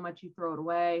have so much you throw it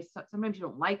away. Sometimes you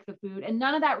don't like the food, and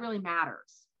none of that really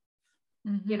matters,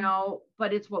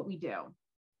 but it's what we do.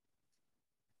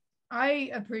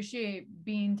 I appreciate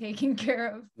being taken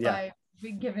care of by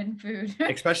being given food.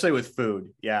 Especially with food.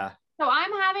 Yeah. So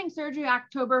I'm having surgery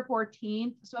October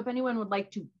 14th. So if anyone would like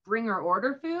to bring or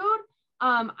order food,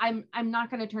 I'm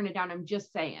not going to turn it down. I'm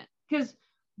just saying, because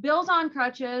Bill's on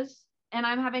crutches. and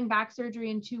I'm having back surgery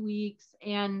in 2 weeks,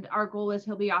 and our goal is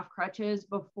he'll be off crutches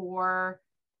before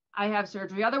I have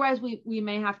surgery. Otherwise, we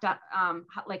may have to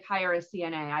like hire a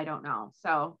CNA. I don't know.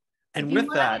 So, and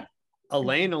with that,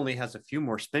 Elaine only has a few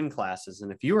more spin classes,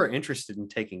 and if you are interested in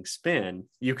taking spin,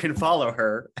 you can follow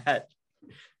her at.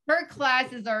 Her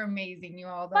classes are amazing, you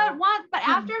all. But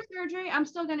after surgery, I'm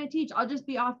still going to teach. I'll just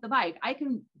be off the bike. I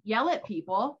can yell at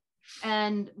people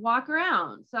and walk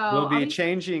around. So we'll be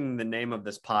changing the name of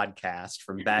this podcast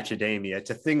from Bachadamia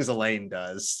to Things Elaine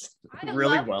Does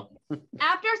really well.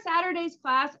 After Saturday's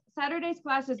class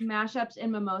is mashups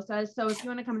and mimosas. So if you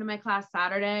want to come to my class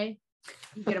Saturday,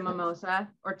 you get a mimosa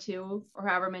or 2 or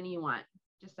however many you want.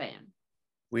 Just saying.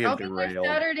 I'll be there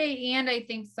Saturday and I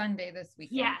think Sunday this week.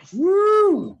 Yes.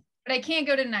 Woo! But I can't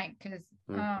go tonight because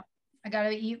I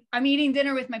gotta eat. I'm eating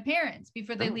dinner with my parents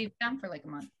before they leave town for like a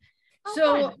month.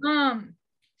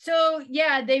 So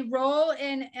yeah, they roll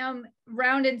in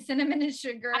round in cinnamon and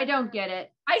sugar. I don't get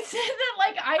it. I said that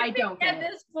like I think at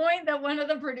this point that one of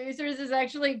the producers is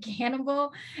actually a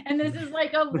cannibal, and this is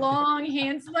like a long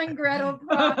Hansel and Gretel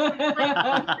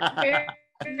process.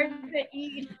 To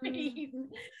eat.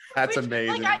 That's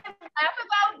amazing. Like I laugh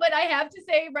about, but I have to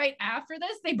say, right after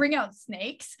this, they bring out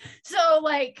snakes. So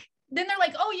like, then they're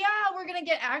like, "Oh yeah, we're gonna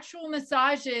get actual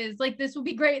massages. Like this will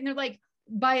be great." And they're like,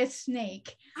 "Buy a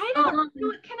snake." I don't.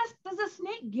 Does a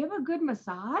snake give a good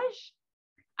massage?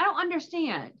 I don't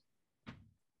understand.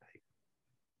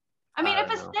 I mean,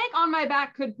 if a snake on my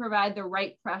back could provide the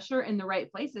right pressure in the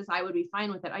right places, I would be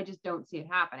fine with it. I just don't see it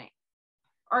happening.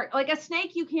 Or like a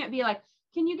snake, you can't be like,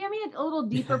 can you give me a little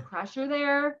deeper pressure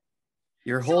there?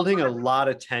 You're holding a lot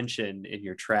of tension in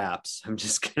your traps.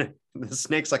 The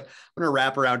snake's like, I'm going to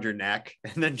wrap around your neck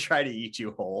and then try to eat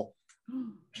you whole.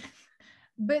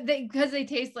 But because they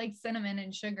taste like cinnamon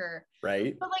and sugar.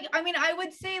 Right. But like, I mean, I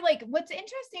would say like, what's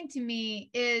interesting to me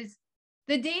is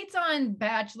the dates on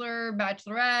Bachelor,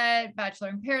 Bachelorette, Bachelor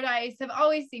in Paradise have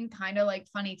always seemed kind of like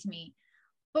funny to me.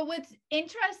 But what's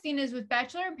interesting is with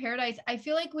Bachelor in Paradise, I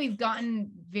feel like we've gotten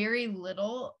very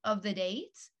little of the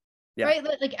dates, right?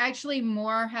 Like actually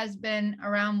more has been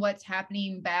around what's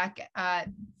happening back at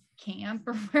camp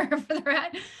or wherever they're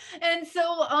at. And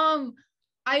so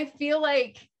I feel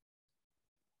like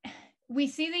we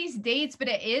see these dates, but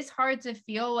it is hard to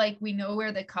feel like we know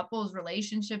where the couple's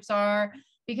relationships are,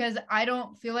 because I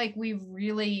don't feel like we've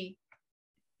really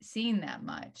seen that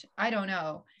much. I don't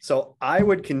know. So I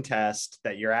would contest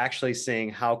that you're actually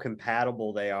seeing how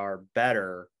compatible they are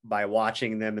better by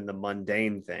watching them in the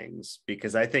mundane things,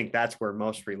 because I think that's where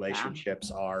most relationships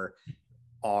are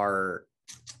going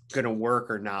to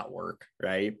work or not work,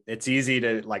 right? It's easy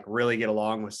to like really get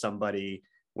along with somebody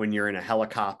when you're in a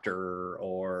helicopter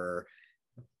or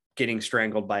getting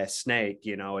strangled by a snake.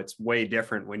 You know, it's way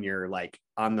different when you're like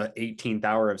on the 18th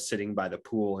hour of sitting by the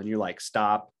pool and you like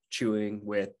stop chewing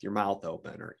with your mouth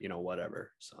open or, you know,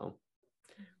 whatever. So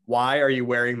why are you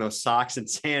wearing those socks and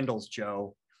sandals,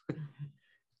 Joe?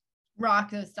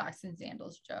 Rock those socks and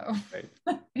sandals, Joe. Right.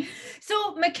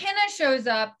 So McKenna shows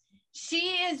up. She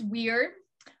is weird.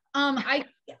 I mean,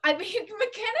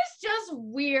 McKenna's just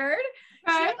weird.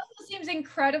 She also seems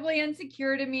incredibly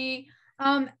insecure to me.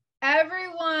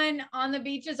 Everyone on the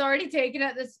beach is already taken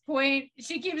at this point.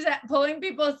 She keeps pulling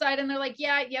people aside and they're like,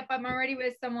 yeah, yep, I'm already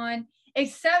with someone.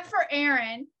 Except for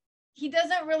Aaron. He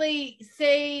doesn't really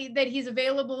say that he's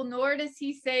available, nor does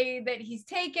he say that he's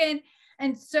taken.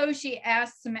 And so she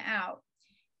asks him out.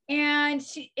 And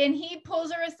he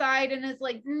pulls her aside and is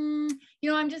like, you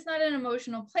know, I'm just not in an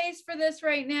emotional place for this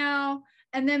right now.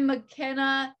 And then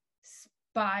McKenna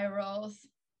spirals.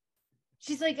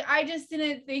 She's like, I just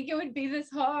didn't think it would be this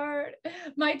hard.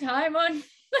 My time on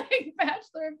like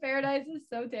Bachelor in Paradise is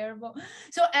so terrible.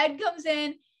 So Ed comes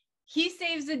in. He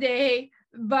saves the day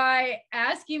by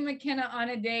asking McKenna on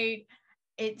a date.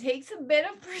 It takes a bit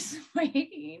of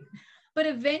persuading, but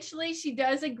eventually she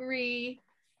does agree.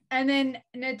 And then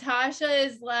Natasha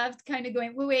is left kind of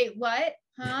going, wait, what?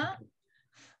 Huh?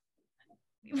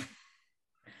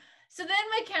 So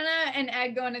then McKenna and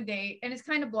Ed go on a date and it's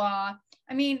kind of blah.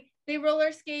 I mean, they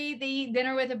roller skate, they eat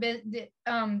dinner with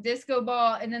a disco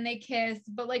ball, and then they kiss.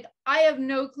 But like, I have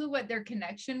no clue what their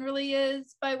connection really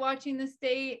is by watching this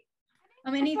date.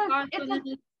 Any thoughts on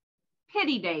this?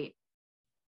 Pity date.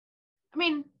 I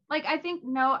mean, like, I think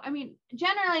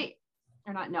generally,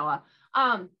 or not Noah.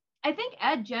 I think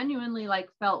Ed genuinely like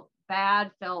felt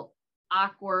bad, felt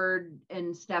awkward,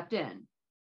 and stepped in.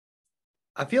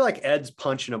 I feel like Ed's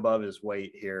punching above his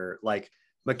weight here. Like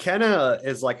McKenna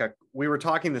is like we were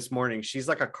talking this morning, she's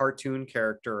like a cartoon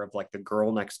character of like the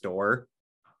girl next door.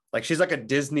 Like she's like a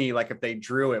Disney, like if they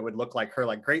drew it would look like her,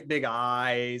 like great big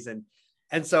eyes. And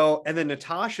And so, and then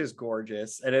Natasha's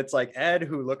gorgeous. And it's like Ed,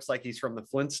 who looks like he's from the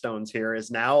Flintstones here, is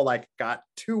now like got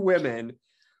two women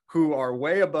who are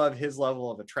way above his level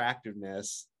of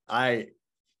attractiveness.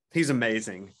 He's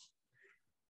amazing.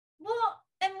 Well,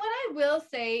 and what I will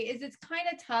say is it's kind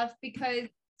of tough because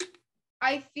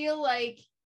I feel like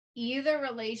either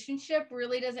relationship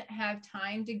really doesn't have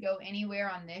time to go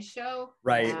anywhere on this show.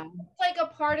 Right. It's like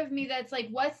a part of me that's like,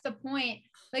 what's the point?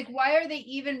 Like, why are they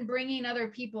even bringing other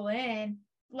people in?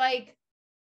 Like,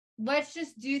 let's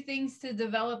just do things to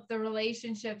develop the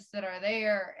relationships that are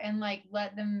there and like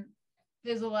let them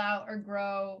fizzle out or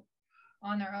grow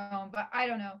on their own. But I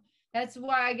don't know. That's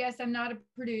why I guess I'm not a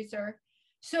producer.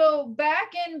 So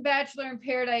back in Bachelor in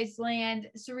Paradise Land,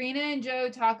 Serena and Joe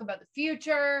talk about the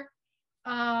future.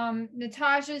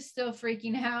 Natasha's still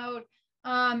freaking out.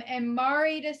 And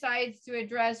Mari decides to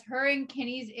address her and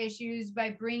Kenny's issues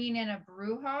by bringing in a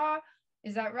bruja.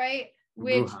 Is that right?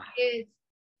 Which is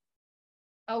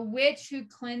a witch who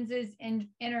cleanses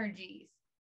energies.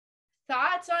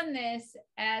 Thoughts on this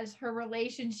as her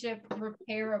relationship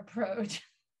repair approach?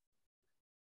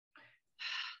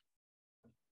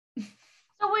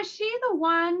 So was she the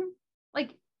one,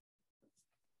 like,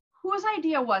 whose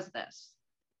idea was this?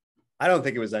 I don't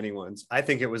think it was anyone's. I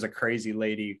think it was a crazy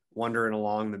lady wandering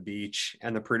along the beach,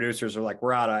 and the producers are like,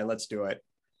 we're out of it, let's do it.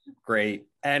 Great.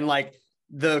 And like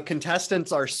the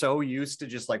contestants are so used to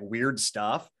just like weird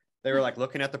stuff. They were like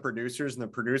looking at the producers, and the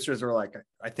producers were like,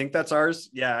 I think that's ours.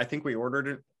 Yeah, I think we ordered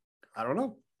it. I don't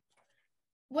know.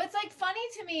 What's like funny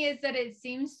to me is that it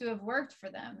seems to have worked for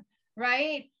them,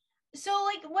 right? So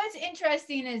like what's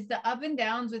interesting is the up and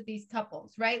downs with these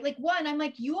couples, right? Like one, I'm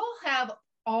like, you all have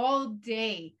all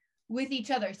day with each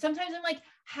other. Sometimes I'm like,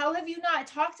 how have you not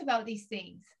talked about these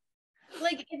things?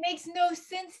 Like it makes no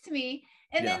sense to me.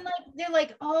 And then like they're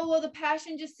like, oh well, the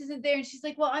passion just isn't there. And she's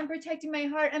like, well, I'm protecting my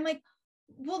heart. I'm like,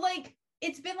 well, like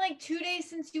it's been like 2 days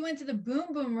since you went to the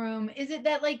boom boom room. Is it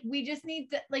that like we just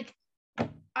need to like,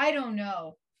 I don't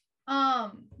know.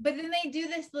 But then they do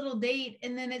this little date,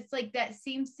 and then it's like that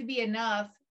seems to be enough.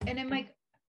 And I'm like,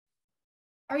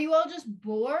 are you all just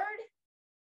bored?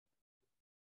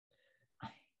 I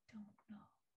don't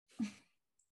know.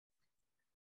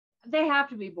 They have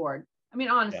to be bored. I mean,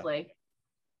 honestly. Yeah.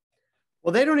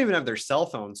 Well, they don't even have their cell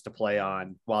phones to play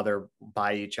on while they're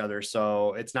by each other.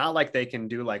 So it's not like they can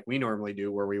do like we normally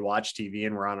do, where we watch TV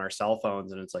and we're on our cell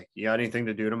phones and it's like, you got anything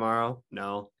to do tomorrow?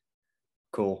 No.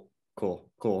 Cool.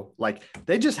 Like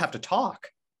they just have to talk.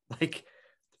 Like,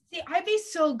 see, I'd be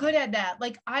so good at that.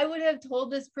 Like I would have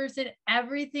told this person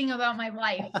everything about my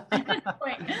life.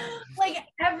 Like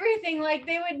everything. Like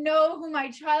they would know who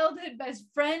my childhood best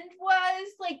friend was.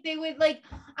 Like they would like,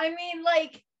 I mean,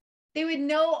 like they would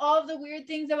know all of the weird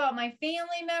things about my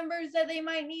family members that they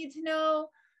might need to know.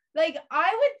 Like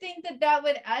I would think that that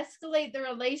would escalate the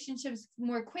relationships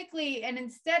more quickly. And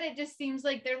instead it just seems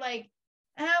like they're like,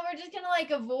 we're just gonna like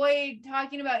avoid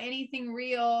talking about anything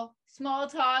real, small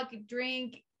talk,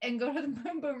 drink, and go to the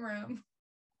boom boom room.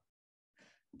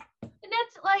 And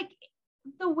that's like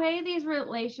the way these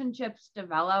relationships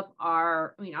develop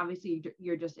are, I mean, obviously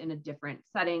you're just in a different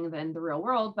setting than the real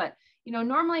world, but you know,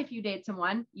 normally if you date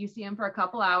someone, you see them for a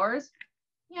couple hours,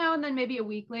 you know, and then maybe a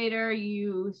week later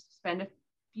you spend a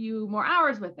few more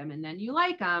hours with them, and then you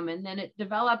like them, and then it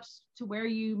develops to where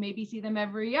you maybe see them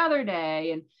every other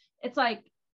day. And it's like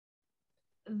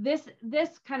this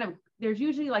kind of, there's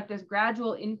usually like this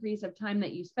gradual increase of time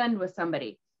that you spend with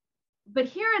somebody. But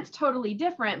here it's totally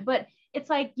different, but it's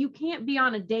like you can't be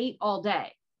on a date all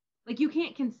day. Like you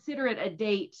can't consider it a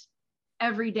date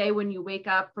every day when you wake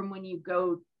up from when you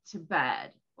go to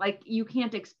bed. Like you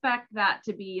can't expect that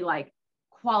to be like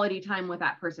quality time with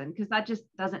that person, because that just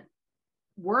doesn't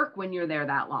work when you're there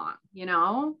that long, you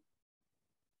know?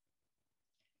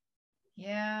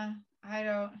 Yeah, I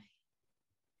don't.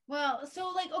 Well,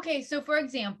 so like, okay, so for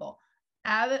example,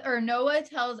 Noah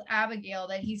tells Abigail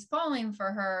that he's falling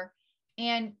for her,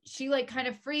 and she like kind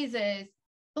of freezes.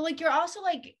 But like, you're also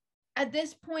like, at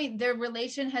this point, their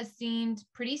relation has seemed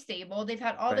pretty stable. They've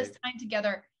had all this time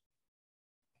together.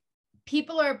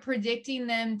 People are predicting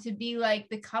them to be like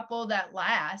the couple that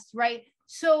lasts, right?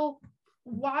 So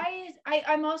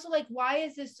I'm also like, why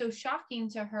is this so shocking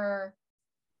to her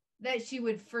that she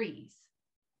would freeze?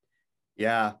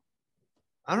 Yeah.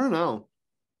 I don't know.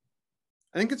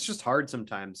 I think it's just hard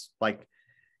sometimes. Like,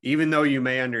 even though you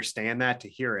may understand that, to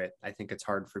hear it, I think it's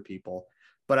hard for people.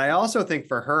 But I also think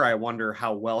for her, I wonder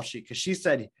how well because she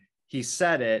said he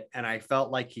said it, and I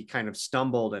felt like he kind of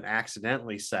stumbled and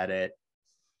accidentally said it.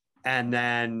 And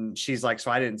then she's like,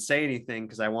 so I didn't say anything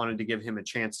because I wanted to give him a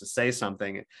chance to say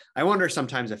something. I wonder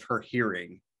sometimes if her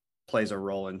hearing plays a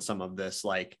role in some of this,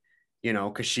 like, you know,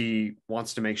 because she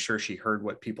wants to make sure she heard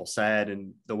what people said,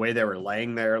 and the way they were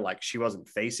laying there, like she wasn't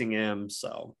facing him.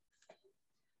 So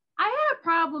I had a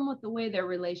problem with the way their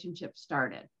relationship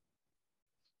started.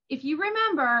 If you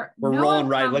remember, we're rolling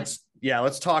right.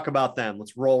 Let's talk about them.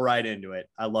 Let's roll right into it.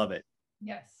 I love it.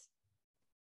 Yes.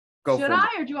 Go Should I,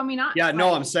 or do you want me not? Yeah,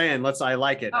 no, I'm saying I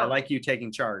like it. Oh. I like you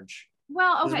taking charge.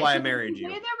 Well, okay. This is why I married you.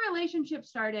 The way their relationship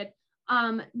started,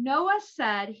 Noah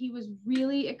said he was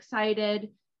really excited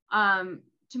to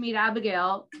meet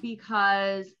Abigail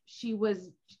because she was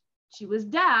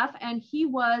deaf and he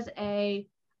was a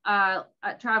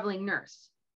traveling nurse,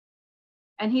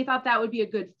 and he thought that would be a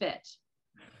good fit,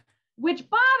 which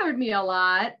bothered me a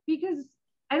lot because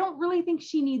I don't really think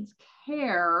she needs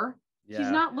care. Yeah.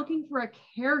 She's not looking for a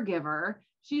caregiver.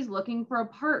 She's looking for a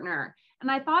partner. And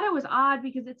I thought it was odd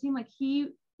because it seemed like he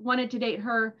wanted to date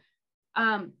her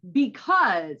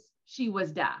because she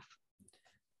was deaf.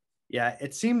 Yeah,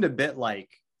 it seemed a bit like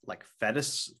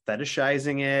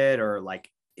fetishizing it, or like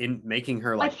in making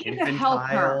her like infantile. Help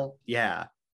her. Yeah.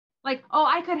 Like, oh,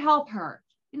 I could help her.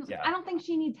 Yeah. I don't think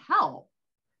she needs help.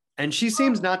 And she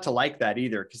seems not to like that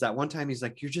either, because that one time he's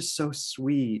like, "You're just so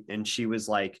sweet," and she was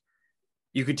like,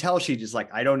 you could tell she just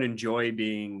like, I don't enjoy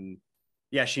being.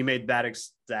 Yeah, she made that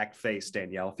exact face,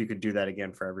 Danielle. If you could do that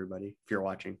again for everybody, if you're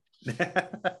watching.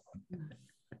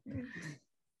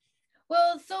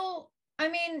 Well, so, I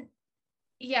mean,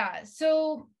 yeah.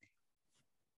 So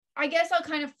I guess I'll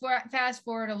kind of fast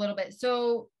forward a little bit.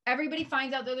 So everybody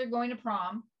finds out that they're going to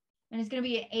prom, and it's going to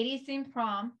be an 80s themed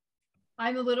prom.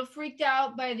 I'm a little freaked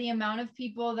out by the amount of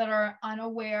people that are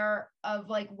unaware of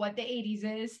like what the 80s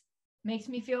is. Makes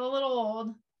me feel a little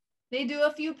old. They do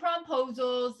a few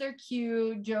promposals. They're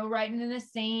cute. Joe writing in the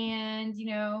sand, you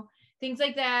know, things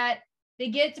like that. They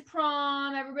get to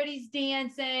prom. Everybody's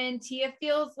dancing. Tia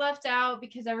feels left out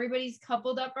because everybody's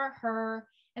coupled up for her.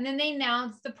 And then they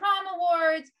announce the prom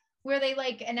awards, where they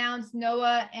like announce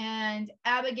Noah and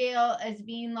Abigail as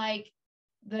being like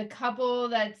the couple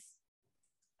that's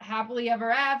happily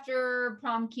ever after.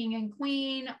 Prom king and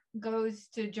queen goes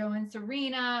to Joe and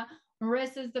Serena.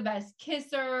 Marissa's the best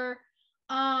kisser.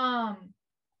 I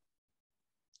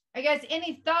guess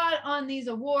any thought on these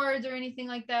awards or anything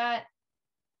like that?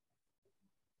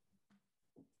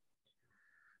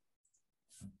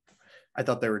 I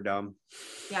thought they were dumb.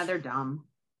 Yeah, they're dumb.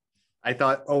 I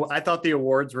thought the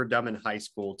awards were dumb in high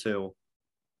school too.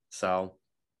 So.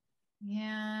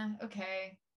 Yeah.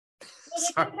 Okay.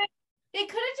 Well, they could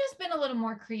have just been a little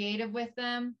more creative with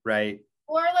them. Right.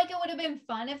 Or like it would have been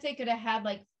fun if they could have had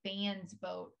like fans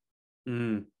vote.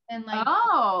 Mm. And like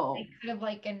they could have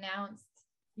like announced.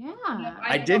 Yeah. You know,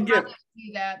 I did get to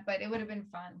do that, but it would have been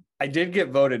fun. I did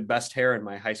get voted best hair in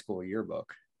my high school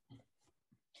yearbook.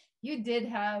 You did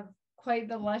have quite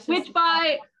the luscious.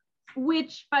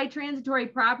 Which by transitory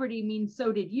property means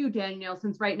so did you, Danielle,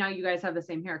 since right now you guys have the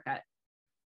same haircut.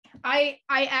 I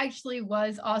actually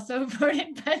was also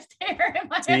voted best hair in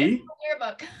my high school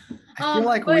yearbook. I feel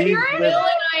like Bill and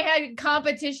I had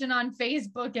competition on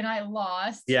Facebook and I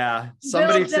lost. Yeah,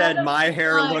 somebody said my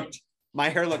hair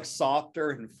looked softer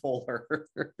and fuller.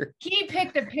 He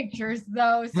picked the pictures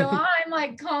though, so I'm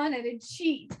like calling it a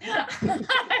cheat.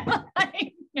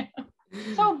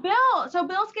 So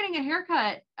Bill's getting a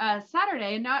haircut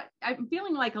Saturday, and now I'm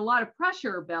feeling like a lot of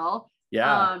pressure, Bill.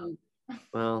 Yeah.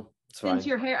 Well, it's fine. Since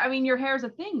your hair's a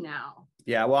thing now.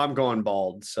 Yeah, well, I'm going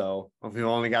bald, so we've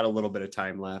only got a little bit of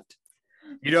time left.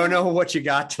 You don't know what you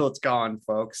got till it's gone,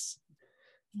 folks.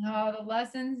 Oh, the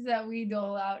lessons that we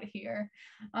dole out here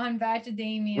on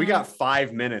Bachadamia. We got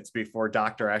 5 minutes before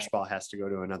Dr. Eschbach has to go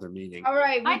to another meeting. All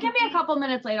right. I can be a couple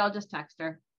minutes late. I'll just text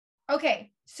her.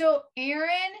 Okay. So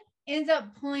Aaron ends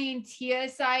up pulling Tia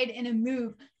aside in a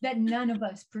move that none of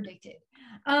us predicted.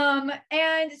 And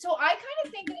so I kind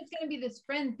of think that it's going to be this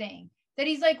friend thing, that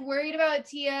he's like worried about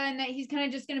Tia and that he's kind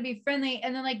of just going to be friendly.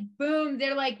 And then like, boom,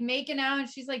 they're like making out and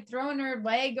she's like throwing her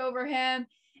leg over him.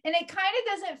 And it kind of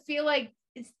doesn't feel like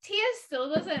Tia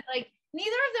still doesn't like, neither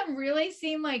of them really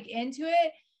seem like into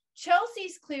it.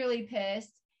 Chelsea's clearly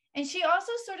pissed. And she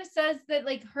also sort of says that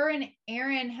like her and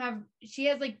Aaron she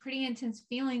has like pretty intense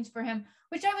feelings for him,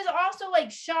 which I was also like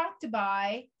shocked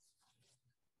by.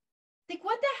 Like,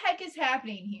 what the heck is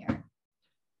happening here?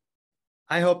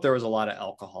 I hope there was a lot of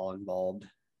alcohol involved.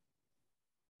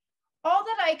 All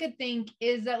that I could think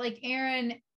is that like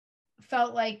Aaron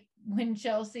felt like when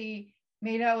Chelsea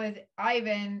made out with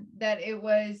Ivan, that it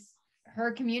was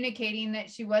her communicating that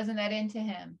she wasn't that into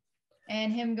him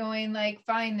and him going like,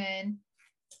 fine then.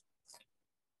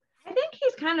 I think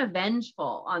he's kind of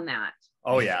vengeful on that.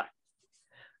 Oh yeah.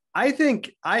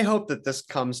 I hope that this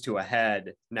comes to a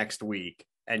head next week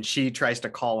and she tries to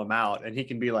call him out and he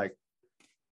can be like,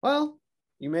 well,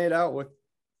 you made out with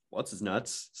what's his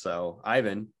nuts. So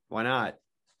Ivan, why not?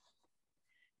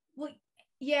 Well,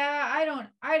 yeah,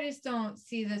 I just don't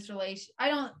see this relation.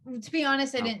 To be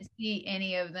honest, I didn't see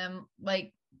any of them.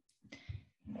 Like,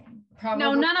 probably.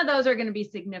 No, none of those are going to be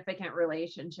significant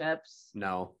relationships.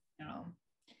 No.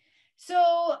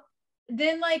 So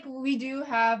then, like, we do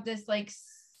have this like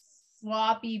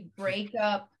sloppy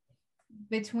breakup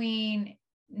between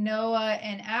Noah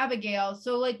and Abigail.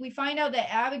 So like we find out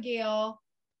that Abigail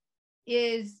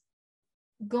is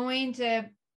going to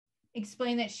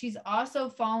explain that she's also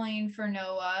falling for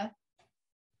Noah,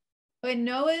 but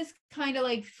Noah's kind of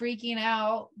like freaking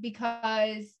out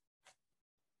because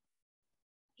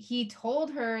he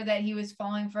told her that he was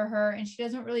falling for her and she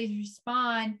doesn't really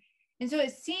respond. And so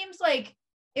it seems like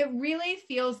it really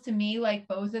feels to me like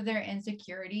both of their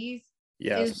insecurities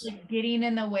is like getting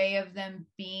in the way of them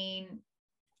being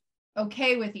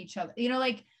okay with each other. You know,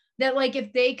 like that, like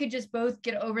if they could just both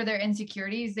get over their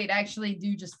insecurities, they'd actually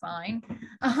do just fine.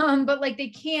 But like they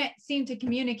can't seem to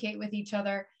communicate with each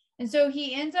other. And so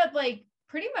he ends up like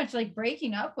pretty much like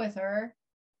breaking up with her.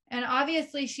 And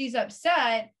obviously she's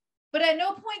upset, but at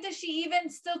no point does she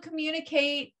even still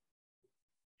communicate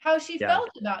how she felt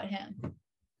about him.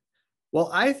 Well,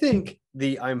 I think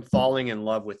the I'm falling in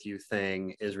love with you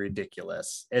thing is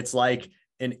ridiculous. It's like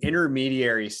an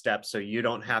intermediary step so you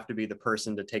don't have to be the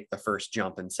person to take the first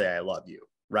jump and say I love you,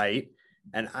 right?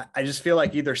 And I just feel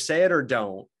like either say it or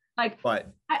don't. Like, but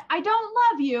I don't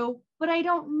love you, but I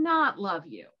don't not love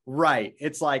you. Right.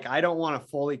 It's like I don't want to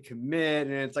fully commit,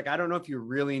 and it's like I don't know if you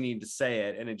really need to say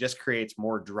it, and it just creates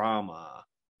more drama.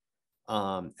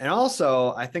 And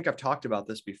also, I think I've talked about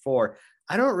this before.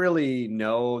 I don't really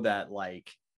know that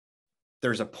like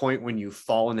there's a point when you've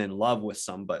fallen in love with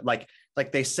somebody.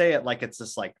 Like they say it like it's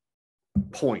this like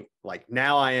point, like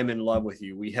now I am in love with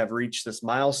you. We have reached this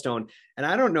milestone. And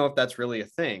I don't know if that's really a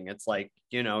thing. It's like,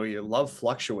 you know, your love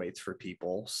fluctuates for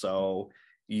people. So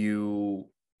you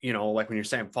know, like when you're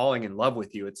saying falling in love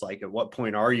with you, it's like, at what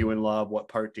point are you in love? What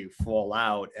part do you fall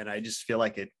out? And I just feel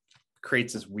like it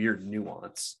creates this weird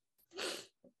nuance.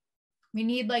 We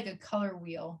need like a color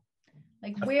wheel.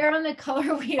 Like where on the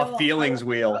color wheel? A feelings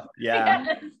wheel.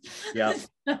 Yeah. Yes.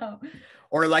 Yeah.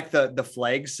 Or like the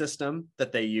flag system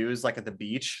that they use like at the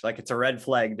beach. Like it's a red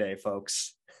flag day,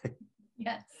 folks.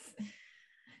 Yes.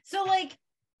 So like,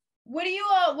 what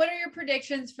are your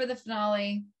predictions for the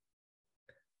finale?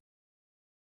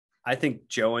 I think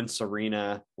Joe and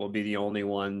Serena will be the only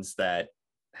ones that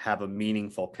have a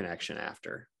meaningful connection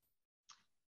after.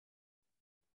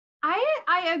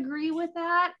 I agree with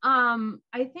that.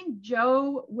 I think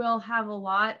Joe will have a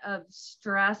lot of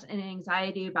stress and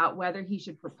anxiety about whether he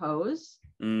should propose.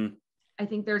 I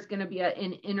think there's going to be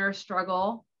an inner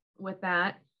struggle with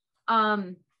that.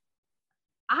 I'm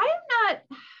not,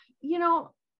 you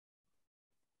know,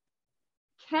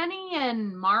 Kenny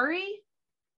and Mari,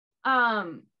 I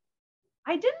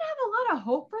didn't have a lot of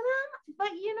hope for them,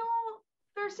 but you know,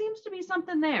 there seems to be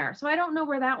something there. So I don't know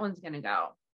where that one's going to go.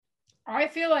 I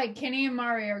feel like Kenny and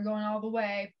Mari are going all the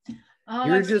way.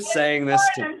 You're just saying this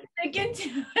to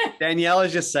Danielle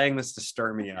is just saying this to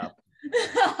stir me up.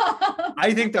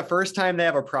 I think the first time they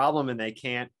have a problem and they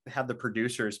can't have the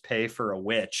producers pay for a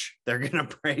witch, they're gonna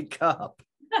break up.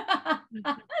 But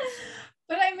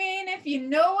I mean, if you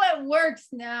know what works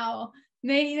now,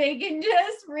 maybe they can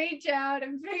just reach out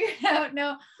and figure it out.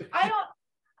 No, I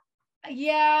don't.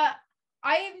 Yeah,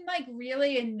 I'm like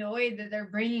really annoyed that they're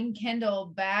bringing Kendall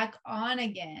back on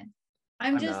again.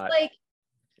 I'm just not. Like,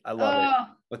 I love it.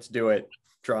 Let's do it.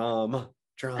 Drama.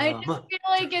 I just feel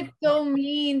like it's so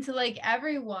mean to like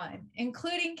everyone,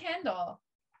 including Kendall.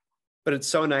 But it's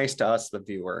so nice to us, the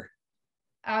viewer.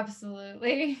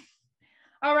 Absolutely.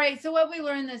 All right. So what we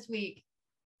learned this week?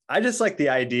 I just like the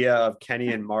idea of Kenny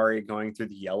and Mari going through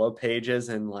the yellow pages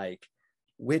and like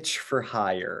witch for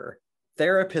hire,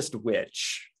 therapist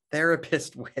witch,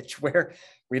 where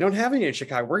we don't have any in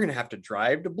Chicago. We're going to have to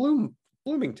drive to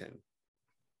Bloomington.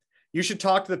 You should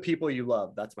talk to the people you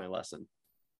love. That's my lesson.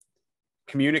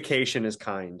 Communication is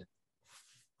kind.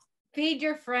 Feed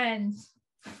your friends.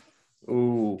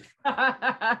 Ooh.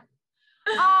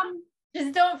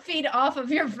 Just don't feed off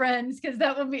of your friends because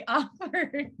that would be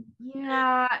awkward.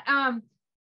 Yeah.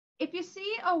 If you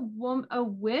see a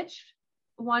witch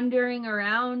wandering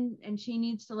around and she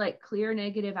needs to like clear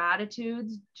negative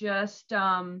attitudes, just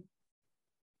you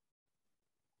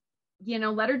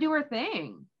know, let her do her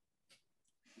thing.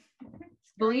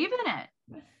 Believe in it.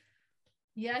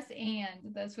 Yes,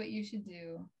 and that's what you should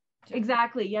do.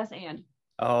 Exactly. Yes, and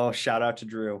Oh, shout out to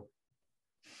Drew.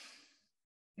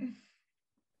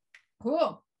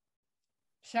 Cool.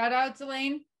 Shout out to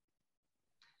Elaine.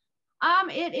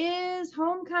 It is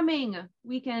homecoming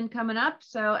weekend coming up,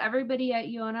 so everybody at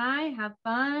UNI have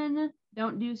fun.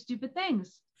 Don't do stupid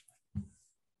things.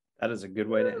 That is a good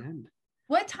way to end.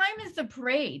 What time is the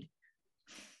parade?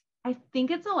 I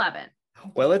think it's 11.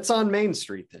 Well, it's on Main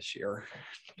Street this year,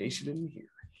 in case you didn't hear.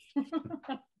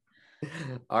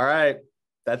 All right.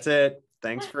 That's it.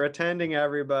 Thanks for attending,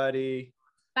 everybody.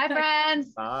 Bye,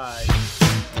 friends. Bye.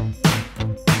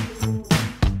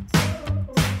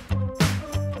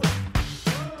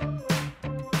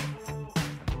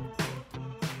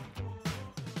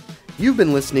 You've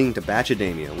been listening to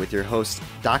Bachadamia with your hosts,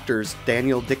 Doctors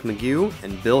Daniel Dick McGew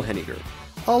and Bill Henniger.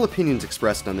 All opinions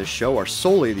expressed on this show are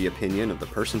solely the opinion of the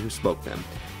person who spoke them.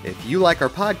 If you like our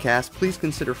podcast, please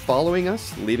consider following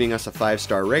us, leaving us a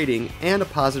 5-star rating, and a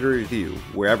positive review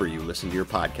wherever you listen to your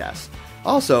podcasts.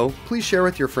 Also, please share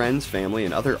with your friends, family,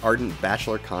 and other ardent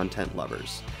Bachelor content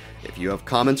lovers. If you have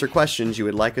comments or questions you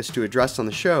would like us to address on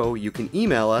the show, you can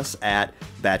email us at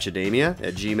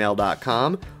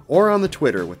bachadamia@gmail.com or on the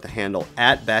Twitter with the handle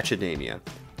 @Bachadamia.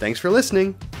 Thanks for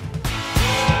listening.